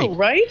 who knew, great.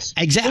 Right?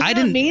 Exactly. I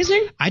didn't.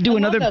 Amazing. I do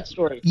another that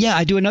story. Yeah,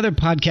 I do another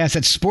podcast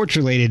that's sports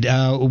related.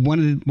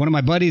 One of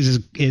my buddies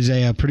is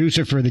a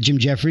producer for the Jim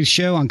Jeffries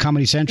show on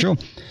Comedy Central,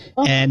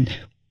 and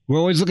we're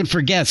always looking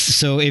for guests.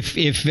 So if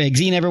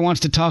Exene ever wants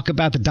to talk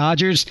about the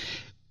Dodgers,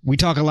 we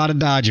talk a lot of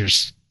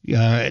Dodgers.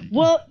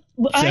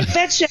 I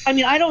bet you. I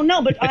mean, I don't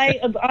know, but I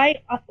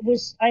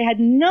had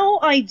no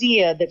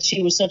idea that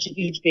she was such a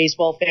huge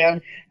baseball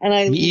fan, and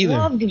I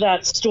loved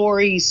that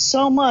story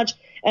so much.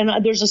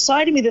 And there's a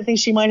side of me that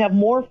thinks she might have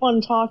more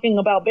fun talking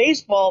about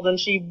baseball than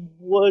she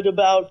would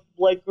about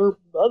her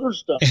other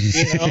stuff.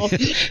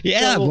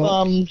 Yeah.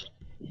 So,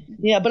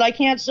 Yeah, but I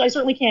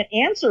certainly can't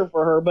answer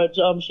for her, but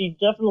she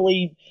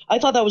definitely, I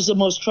thought that was the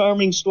most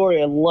charming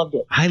story. I loved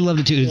it. I loved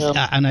it too.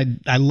 Yeah.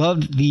 And I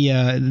loved the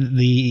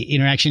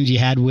interactions you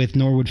had with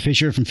Norwood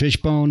Fisher from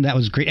Fishbone. That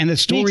was great. And the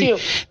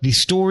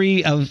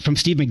story from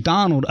Steve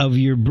McDonald of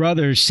your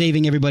brother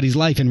saving everybody's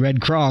life in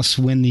Red Cross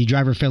when the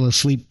driver fell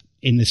asleep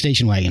in the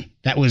station wagon.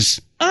 That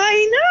was...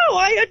 I know.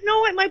 I had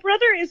no... My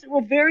brother is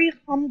a very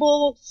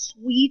humble,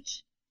 sweet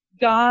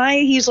guy.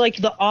 He's like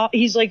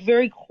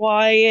very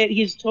quiet.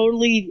 He's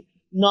totally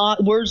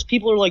not... Words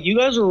people are like, you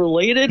guys are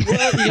related?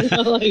 What? You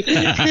know, like,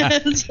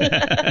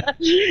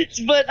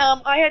 but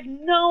I had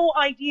no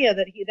idea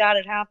that that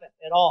had happened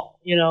at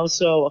all. You know,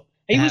 so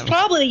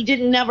he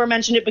didn't never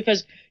mention it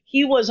because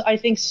he was, I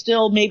think,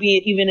 still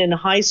maybe even in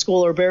high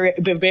school or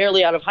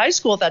barely out of high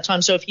school at that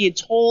time. So if he had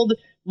told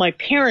my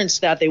parents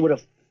that, they would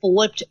have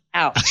flipped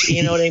out.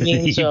 You know what I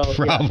mean? So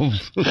probably.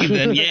 Yeah.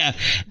 Then, yeah,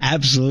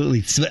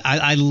 absolutely. So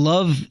I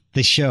love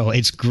the show.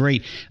 It's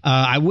great.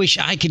 I wish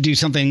I could do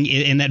something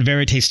in that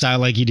verite style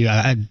like you do.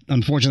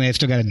 Unfortunately, I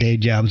still got a day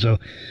job, so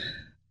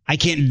I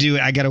can't do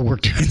it. I got to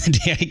work during the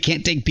day. I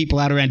can't take people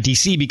out around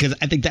DC because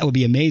I think that would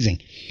be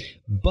amazing.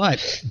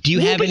 But do you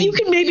have any? You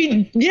could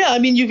maybe, I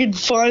mean, you could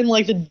find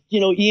like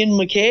Ian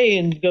McKay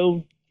and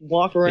go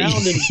walk around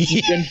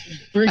and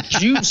drink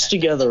juice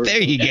together.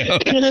 There you go.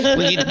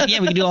 we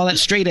can do all that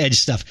straight edge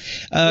stuff.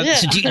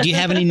 So do you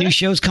have any new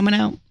shows coming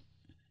out?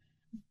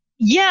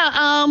 Yeah,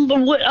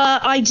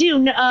 I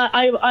do.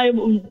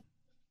 I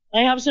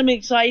have some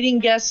exciting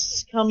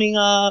guests coming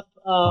up.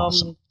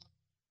 Awesome.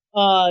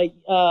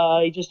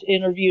 I just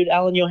interviewed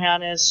Alan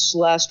Johannes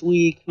last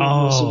week.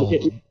 Oh,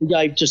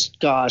 I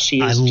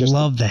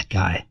love that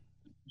guy.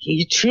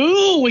 He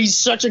too. He's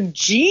such a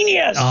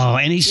genius. Oh,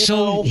 and he's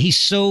so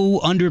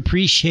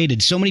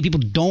underappreciated. So many people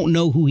don't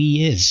know who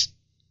he is.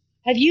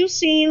 Have you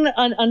seen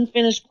An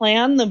Unfinished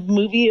Plan, the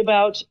movie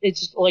about?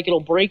 It's like it'll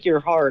break your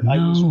heart.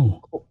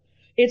 No.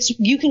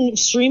 You can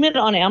stream it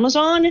on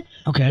Amazon.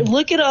 Okay.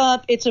 Look it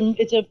up. It's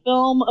a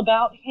film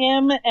about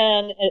him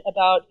and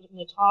about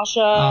Natasha.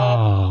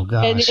 Oh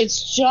gosh.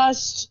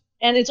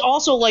 And it's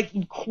also like,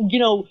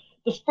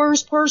 the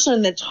first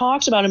person that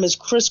talks about him is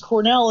Chris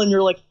Cornell, and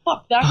you're like,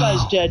 fuck, that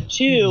guy's dead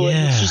too. Yeah.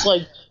 And it's just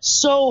like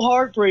so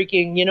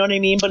heartrying, you know what I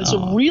mean? But it's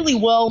a really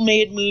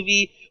well-made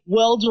movie,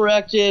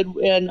 well-directed,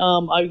 and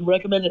I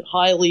recommend it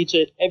highly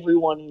to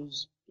everyone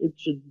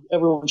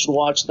everyone should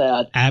watch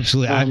that.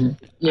 Absolutely.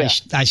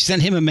 I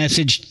sent him a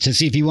message to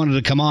see if he wanted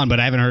to come on, but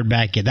I haven't heard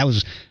back yet. That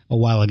was a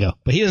while ago.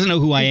 But he doesn't know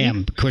who I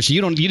am. Of course,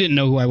 you didn't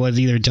know who I was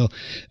either until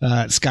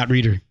Scott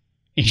Reeder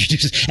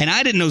introduced. And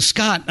I didn't know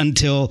Scott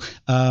until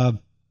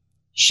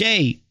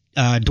Shay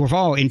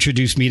Dorval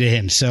introduced me to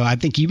him. So I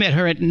think you met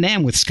her at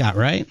NAMM with Scott,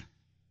 right?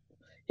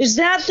 Is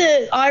that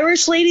the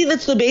Irish lady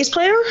that's the bass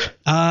player?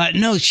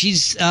 No,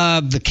 she's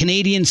the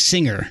Canadian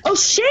singer. Oh,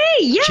 Shay.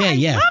 Yeah,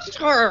 I loved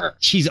her.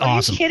 She's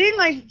awesome. Are you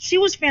kidding? She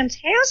was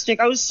fantastic.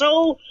 I was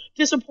so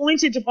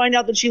disappointed to find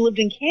out that she lived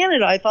in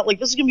Canada. I thought,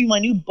 this is going to be my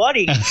new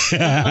buddy.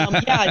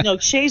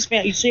 Shay's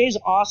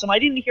awesome. I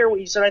didn't hear what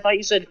you said. I thought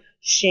you said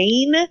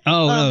Shane.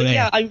 Oh, no.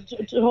 Yeah, I'm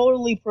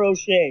totally pro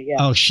Shay. Yeah.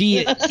 Oh,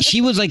 she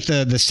was like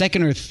the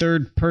second or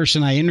third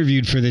person I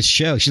interviewed for this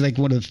show. She's like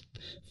one of the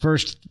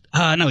first.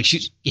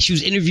 She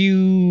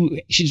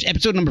was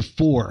episode number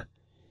 4.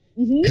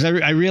 Because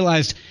I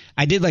realized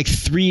I did like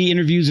 3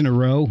 interviews in a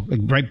row, like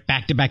right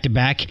back to back to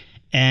back.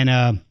 And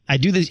I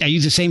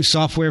use the same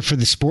software for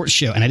the sports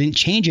show, and I didn't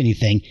change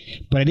anything,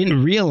 but I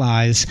didn't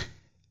realize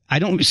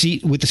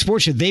with the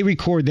sports show, they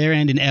record their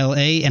end in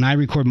LA and I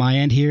record my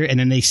end here, and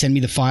then they send me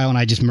the file and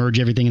I just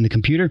merge everything in the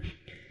computer.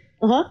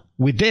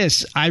 With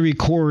this, I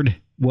record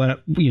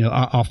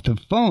off the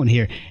phone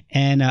here,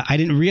 and I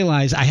didn't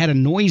realize I had a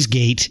noise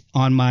gate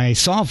on my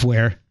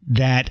software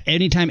that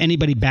anytime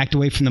anybody backed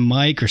away from the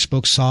mic or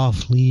spoke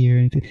softly or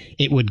anything,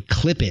 it would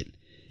clip it.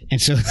 And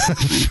so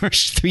the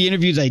first 3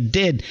 interviews I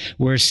did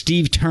were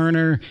Steve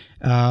Turner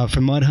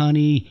from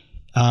Mudhoney,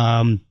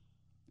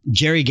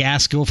 Jerry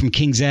Gaskell from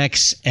King's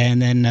X,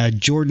 and then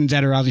Jordan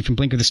Zadarazzi from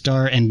Blink of the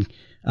Star, and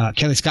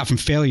Kelly Scott from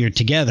Failure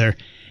together.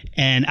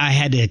 And I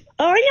had to...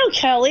 Oh, I know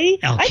Kelly.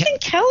 I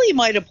think Kelly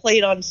might have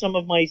played on some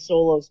of my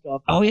solo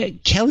stuff. Oh, yeah.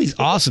 Kelly's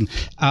awesome.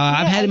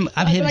 I've had him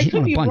on a bunch. I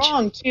could be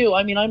wrong, too.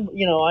 I mean, I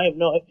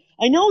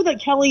know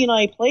that Kelly and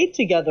I played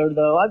together,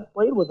 though. I've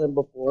played with him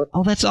before.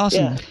 Oh, that's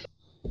awesome. Yeah.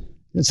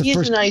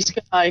 He's a nice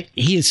guy.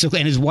 He is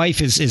and his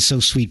wife is so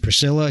sweet,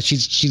 Priscilla.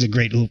 She's a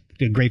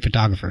great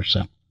photographer.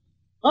 So.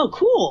 Oh,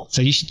 cool.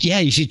 So you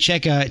should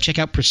check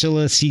out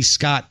Priscilla C.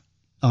 Scott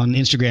on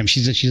Instagram.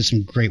 She does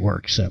some great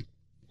work. So.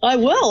 I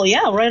will.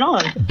 Yeah, right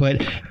on.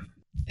 But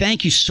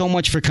thank you so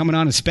much for coming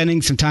on and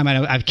spending some time.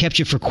 I've kept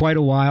you for quite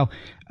a while.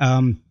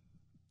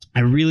 I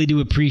really do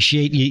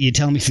appreciate you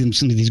telling me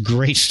some of these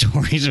great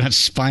stories about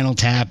Spinal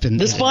Tap. And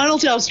the Spinal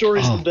Tap story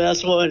is the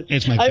best one.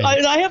 It's my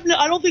favorite.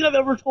 I don't think I've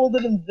ever told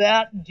it in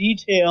that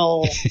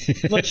detail.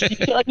 Much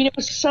detail. I mean, it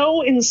was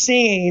so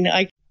insane.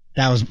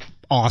 That was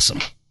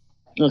awesome.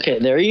 Okay,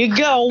 there you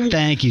go.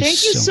 Thank you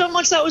so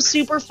much. That was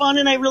super fun,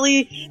 and I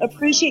really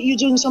appreciate you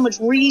doing so much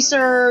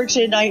research,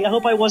 and I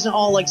hope I wasn't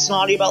all, like,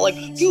 snotty about,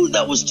 like, dude,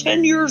 that was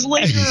 10 years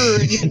later, or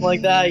anything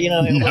like that, you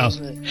know. No,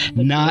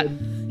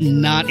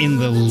 not in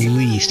the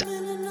least.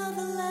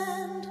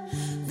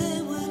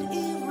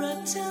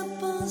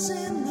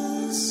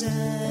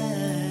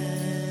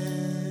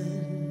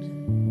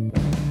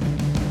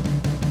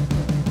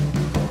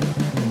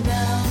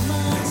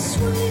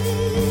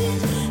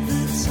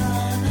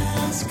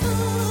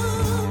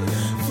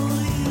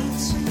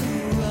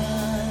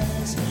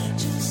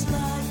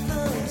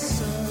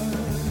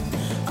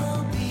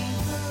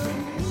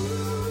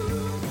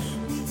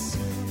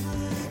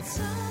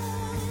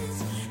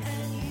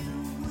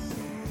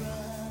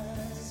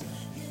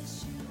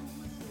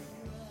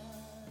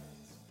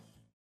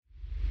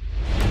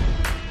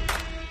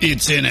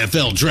 It's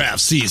NFL draft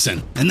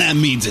season, and that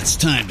means it's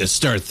time to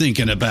start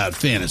thinking about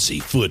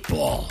fantasy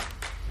football.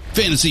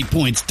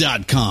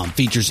 FantasyPoints.com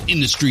features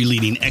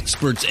industry-leading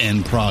experts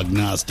and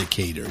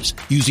prognosticators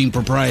using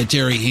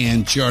proprietary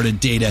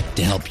hand-charted data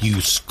to help you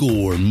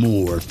score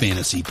more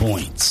fantasy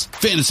points.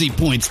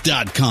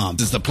 FantasyPoints.com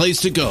is the place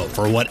to go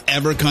for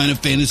whatever kind of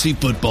fantasy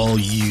football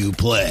you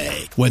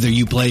play. Whether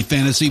you play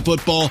fantasy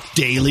football,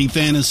 daily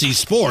fantasy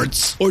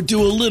sports, or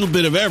do a little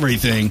bit of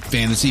everything,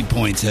 Fantasy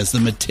Points has the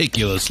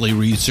meticulously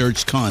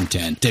researched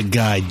content to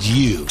guide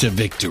you to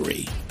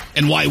victory.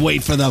 And why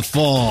wait for the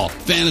fall?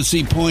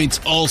 Fantasy Points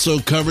also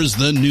covers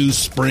the new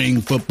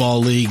spring football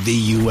league,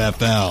 the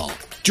UFL.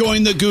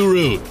 Join the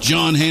guru,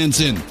 John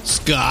Hansen,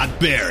 Scott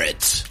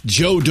Barrett,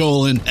 Joe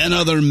Dolan, and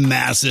other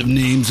massive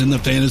names in the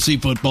fantasy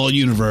football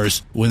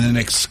universe with an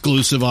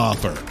exclusive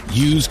offer.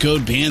 Use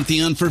code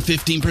Pantheon for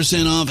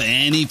 15% off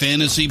any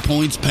Fantasy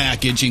Points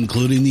package,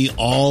 including the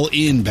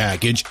all-in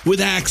package,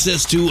 with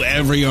access to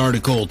every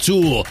article,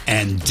 tool,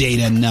 and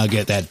data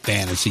nugget that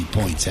Fantasy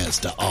Points has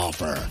to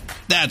offer.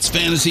 That's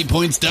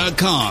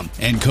FantasyPoints.com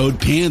and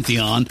code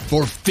Pantheon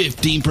for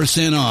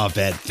 15% off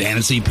at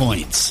Fantasy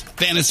Points.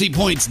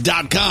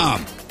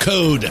 FantasyPoints.com,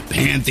 code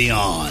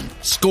Pantheon.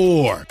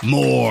 Score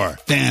more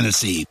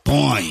fantasy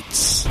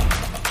points.